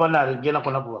 Babanari ngena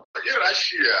khonapho.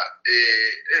 iRussia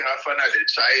engafana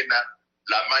leChina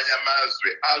lamanye amazwe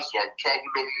azwa kuthiwa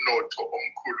kulomnotho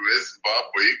omkhulu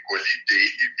weZimbabwe, igolide,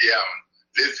 i-lithium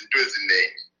lezinto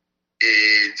eziningi.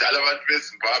 Njalo abantu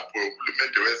beZimbabwe,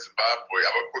 uhulumende weZimbabwe,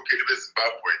 abakhokheli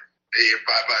beZimbabwe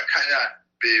bakhanya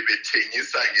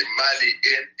bethengisa ngemali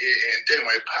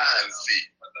entengo ephansi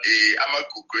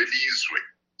amagugu elizwe.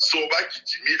 So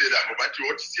bagijimile labo bathi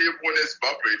wothi siyebona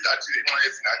eZimbabwe lathi nxa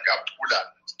esingagaphula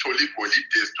sithole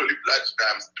igolide, sithole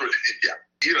iplatinum, sithole lithium.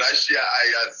 iRussia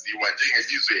ayaziwa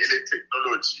njengelizwe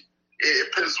ele-technology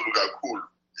ephezulu kakhulu.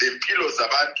 Lempilo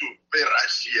zabantu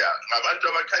beRussia ngabantu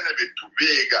abakhanya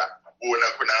bedubeka bona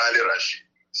khona ngale Russia.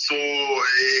 So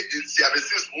siyabe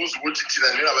sizibuza ukuthi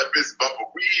thina njengabantu beZimbabwe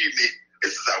kuyini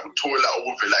esizakuthola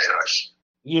okuvela eRussia.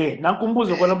 Nanku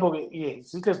umbuzo khonapho-ke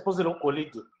sihle siphosele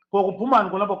ugolide kokuphumani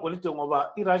khonapho golide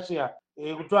ngoba iRussia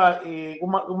kuthiwa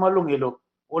kumalungelo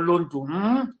oluntu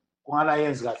kungala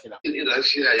yenzi kahle la.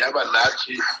 iRussia yaba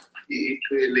nathi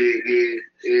ithwele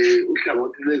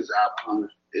uhlangothi lwezaphu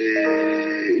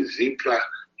izipra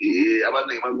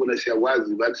abaningi babona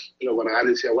siyakwazi bathi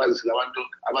ngakho siyakwazi silabantu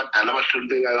abadala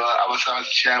abahloniphekayo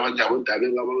abasashaya abanjabo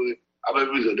endabeni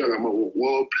ababizwa kuthiwa ngama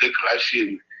Black Russian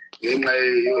ngenxa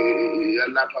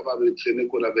yalapha ababethene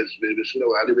khona besuka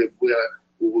ngale bebuya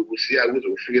kusiya kuze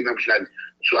kufike namhlanje.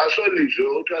 So asolizwe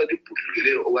othiwa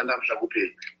libhudlukele okwanamhla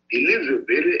kuphela ilizwe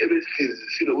vele ebesihlezi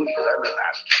silokudlulana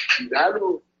naso njalo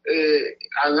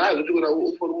angazi ukuthi kona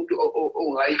ufuna umuntu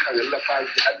ongayikhangelela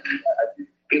phansi athi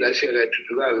iRussia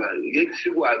kayithuthukanga ngeke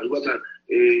sikwazi ukubana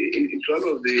it's one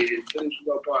of the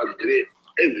superpowers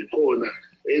ezikhona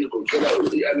ezigoqela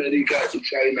i-America,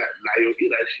 iChina nayo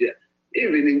iRussia,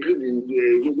 even including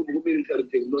military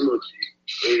technology,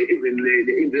 even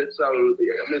the industrial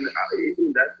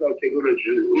technology,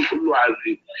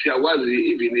 ulwazi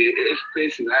siyakwazi even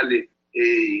space ngale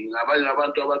ngabanye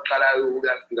abantu abaqalayo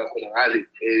ukuyafika khona ngale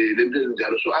lento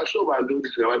ezinjalo. So asobantu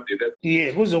ukuthi singabadela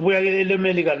kuzobuya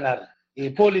leMelika nalo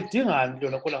ipolidingani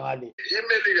lona khona ngale.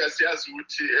 iMelika siyazi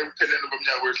ukuthi ekupheleni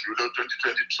komnyaka wedlule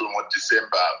 2022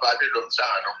 ngoDisemba babe lo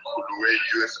mhlangano omkhulu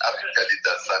we-US Africa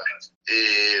Leaders Summit.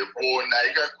 Bona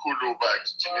ikakhulu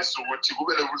bagijimisa ukuthi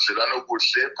kube nobudlelwano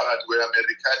obuhle phakathi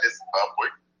kwe-America leZimbabwe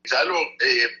njalo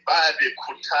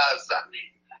babekhuthaza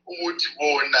ukuthi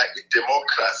bona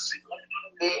idemocracy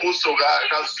umbuso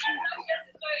kaZulu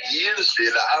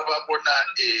yindlela ababona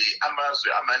amazwe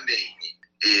amaningi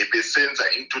besenza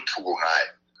intuthuko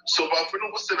ngayo. So bafuna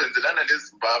ukusebenzelana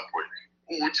leZimbabwe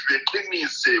ukuthi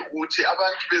beqinise ukuthi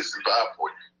abantu beZimbabwe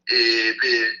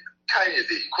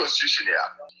bekhanyele iconstitution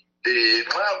yabo.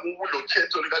 Nxa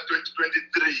kulokhetho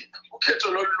lika-2023 ukhetho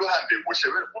lolu luhambe kuhle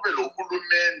kube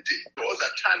lohulumende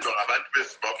ozathandwa ngabantu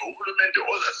beZimbabwe, uhulumende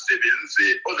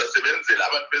ozasebenzela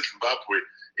abantu beZimbabwe,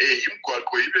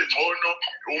 imigwaqo ibe ngcono,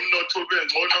 umnotho ube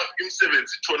ngcono,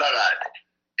 imisebenzi itholakale.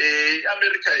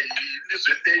 I-America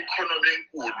yilizwe le-economy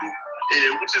enkulu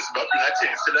ukuthi iZimbabwe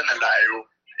ingathengiselana layo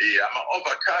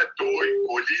ama-avocado,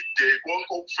 igolide,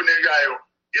 konke okufunekayo.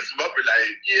 iZimbabwe layo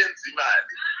iyenza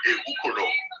imali kukho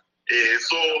lokho.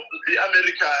 So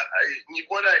i-America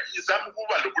ngibona izama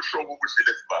ukuba lobuhlobo obuhle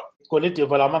leZimbabwe. Golide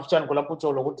vala amafutshane kulapho utsho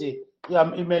ukuthi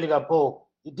i-America pho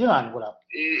idingani kulapho?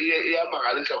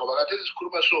 Iyamangalisa ngoba kade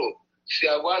sikhuluma so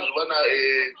siyakwazi ukubana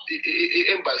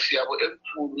i-embassy yabo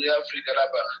enkulu ye-Afrika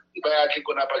lapha bayakhe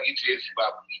khonapha kithi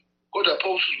eZimbabwe. Kodwa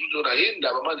pho usuzona yini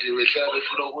ndaba manje behlala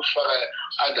befuna ukusifaka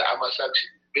under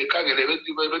ama-sanction bekhangele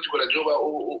bethi khona njengoba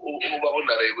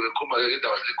ubabonare bekhomba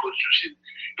ngendaba ze-constitution.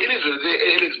 Ilizwe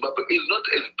leZimbabwe is not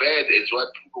as bad as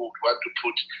what people would want to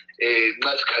put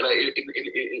nxa sikhala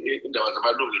indaba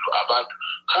zamalungelo abantu.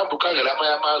 Hamba ukhangela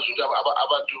amanye amazwe ukuthi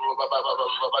abantu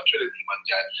bathwele nzima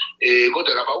njani.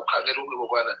 Kodwa ngaba ukhangela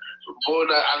ukubona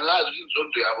bona angazi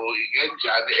inzondo yabo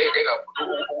ngenjani engafuna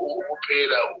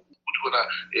ukuphela ukuthi bona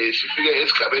sifike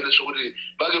esigabeni sokuthi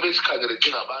bake besikhangele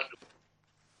njengabantu.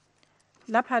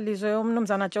 Lapha lizwe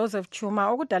umnumzana Joseph Chuma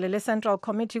okudalele Central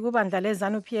Committee kubandla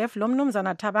leZANU-PF lo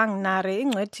mnumzana Thabang Nare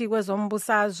ingcwethi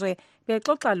kwezombusazwe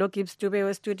bexoxa lo Gibbs Dube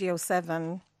weStudio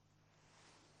 7.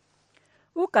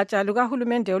 Ugatsha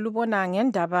lukahulumende olubona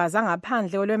ngendaba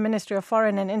zangaphandle olwe-Ministry of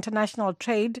Foreign and International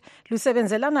Trade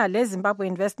lusebenzelana le-Zimbabwe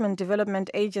Investment Development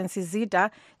Agency ZIDA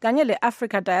kanye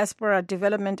le-Africa Diaspora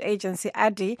Development Agency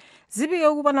ADI zibike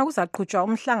ukubona kuzaqhutshwa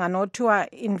umhlangano othiwa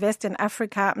Invest in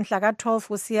Africa mhla ka-12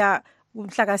 kusiya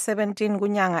mhla ka-17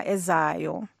 kunyanga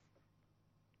ezayo.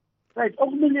 Right,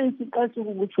 okumele siqase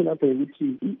ukuthi lapha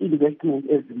ukuthi i-investment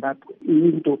eZimbabwe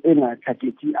into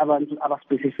engathathethi abantu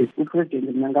aba-specific.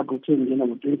 Upresident Mnangagwa ngena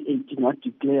ngo-2018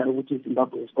 wadeclare ukuthi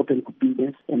Zimbabwe is open to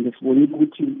business and sibonile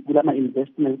ukuthi kulama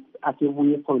investments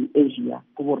asebuye from Asia,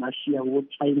 kubo Russia, kubo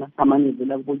China, amanye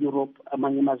vela kubo Europe,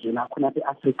 amanye amazwe akhona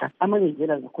e-Africa, amanye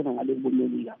vela zakhona ngale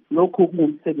kumelika. Lokho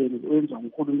kungumsebenzi owenziwa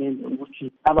nguhulumende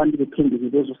ukuthi abantu bephendule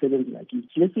bezosebenzela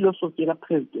kithi. Le philosophy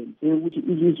ka-president ukuthi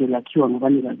ilizwe lakhiwa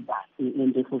ngabanikazi bayo.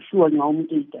 And for sure nxa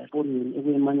umuntu eyidiasporeni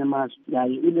ekwemanye amazwe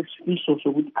yaye ulesifiso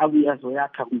sokuthi abuye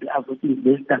azoyakha kumbe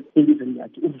azo-investa elizweni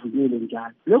lakhe uvunyelwe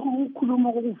njalo. Lokhu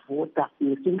kukhuluma kokuvota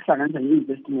sekuhlanganisa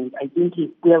nge-investment, I think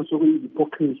kuyabe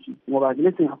sokuyi-hypocrisy ngoba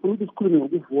vele singafuna ukuthi sikhulume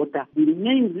ngokuvota. The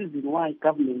main reason why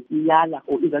government iyala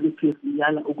or iZANU-PF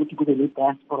iyala ukuthi kube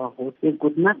le-diaspora vote has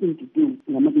got nothing to do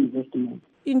ngama-investment.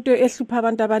 Into ehlupha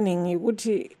abantu abaningi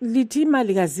ukuthi lithi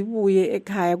imali kazibuye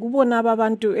ekhaya kubona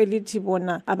abantu elithi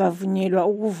bona abavunyelwa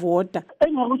ukuvota.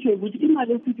 Engakutsho ukuthi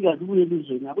imali esithi kazibuye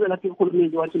elizweni akula lapho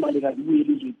uhulumende wathi imali kazibuye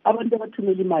elizweni. Abantu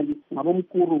abathumela imali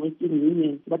ngabomkhulu Western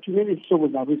Union bathumela izihlobo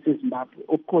zabo eseZimbabwe.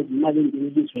 Of course imali engene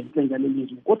elizweni senza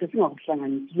lelizwe. Kodwa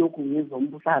singakuhlanganisi lokhu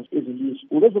ngezombusazwe ezolizwe.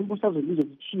 Ngezombusazwe lizwe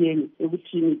zithiyene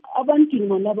ekuthini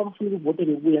abantu laba abafuna ukuvota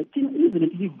bebuya thina ilizwe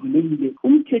lethu livulekile.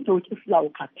 Umthetho wethu silawo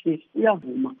khathesi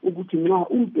uyavuma ukuthi nxa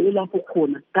umbhele lapho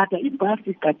khona gada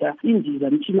ibhasi gada indiza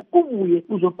mthina ubuye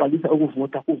uzobhalisa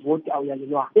ukuvota uvota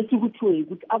awuyalelwa. Esikuthiwe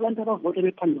ukuthi abantu abavota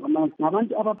bephandle kwamazwe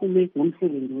ngabantu abaphume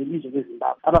ngomsebenzi welizwe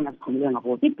leZimbabwe abangaziphumelanga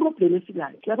vota. Iproblem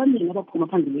esilayo abaningi abaphuma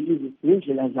phandle welizwe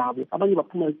ngendlela zabo, abanye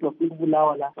baphuma bafuna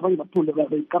ukubulawa la, abanye baphuma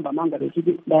beqamba amanga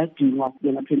besithi bayadingwa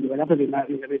bengaphenduka lapha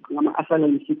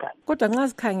ngama-asylum seekers. Kodwa nxa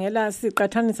sikhangela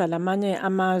siqathanisa lamanye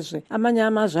amazwe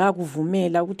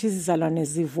akuvumela ukuthi izizalwane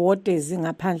zivote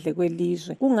zingaphandle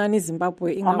kwelizwe. Kungani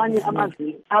iZimbabwe ingavumela?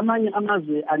 Amanye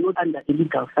amazwe are not under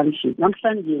illegal sanctions.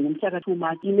 Namhlanje ngomhla ka-2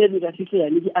 March iMelika sise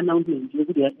yanika i-announcement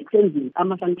yokuthi extending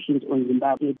ama-sanctions on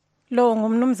Zimbabwe. Lo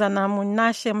ngumnumzana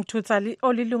Munashe Mthutsa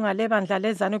olilunga lebandla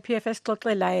leZANU-PF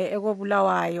esixoxelayo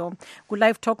ekobulawayo.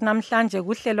 Ku-Live Talk namhlanje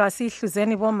kuhlelwa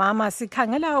sihluzeni bomama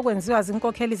sikhangela okwenziwa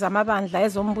zinkokheli zamabandla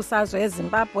ezombusazwe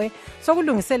eZimbabwe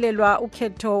sokulungiselelwa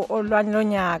ukhetho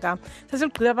olwanyaka.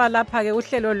 Sesigqiba lapha-ke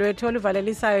uhlelo lwethu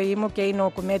oluvalelisayo yiMugeno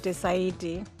Gumede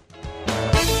Saidi.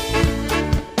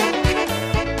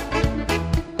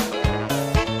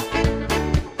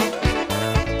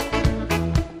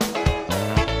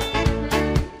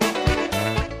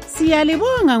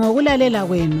 Siyalibonga ngokulalela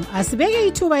kwenu. Asibeke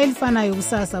ithuba elifanayo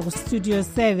kusasa ku Studio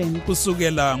 7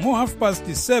 kusukela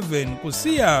ngo7:30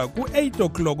 kusiya ku8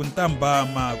 o'clock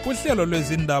ntambama kuhlelo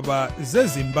lwezindaba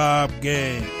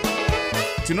zeZimbabwe.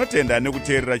 tinotenda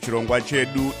nekuteerera chirongwa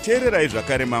chedu. teererai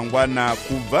zvakare mangwana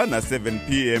kubva na7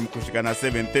 p.m. kusvika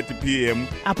na7:30 p.m.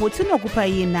 apo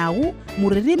tinokupai nhau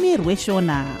muririmi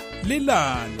rweshona.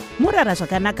 lilani murara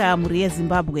zvakanaka mhuri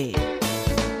yezimbabwe.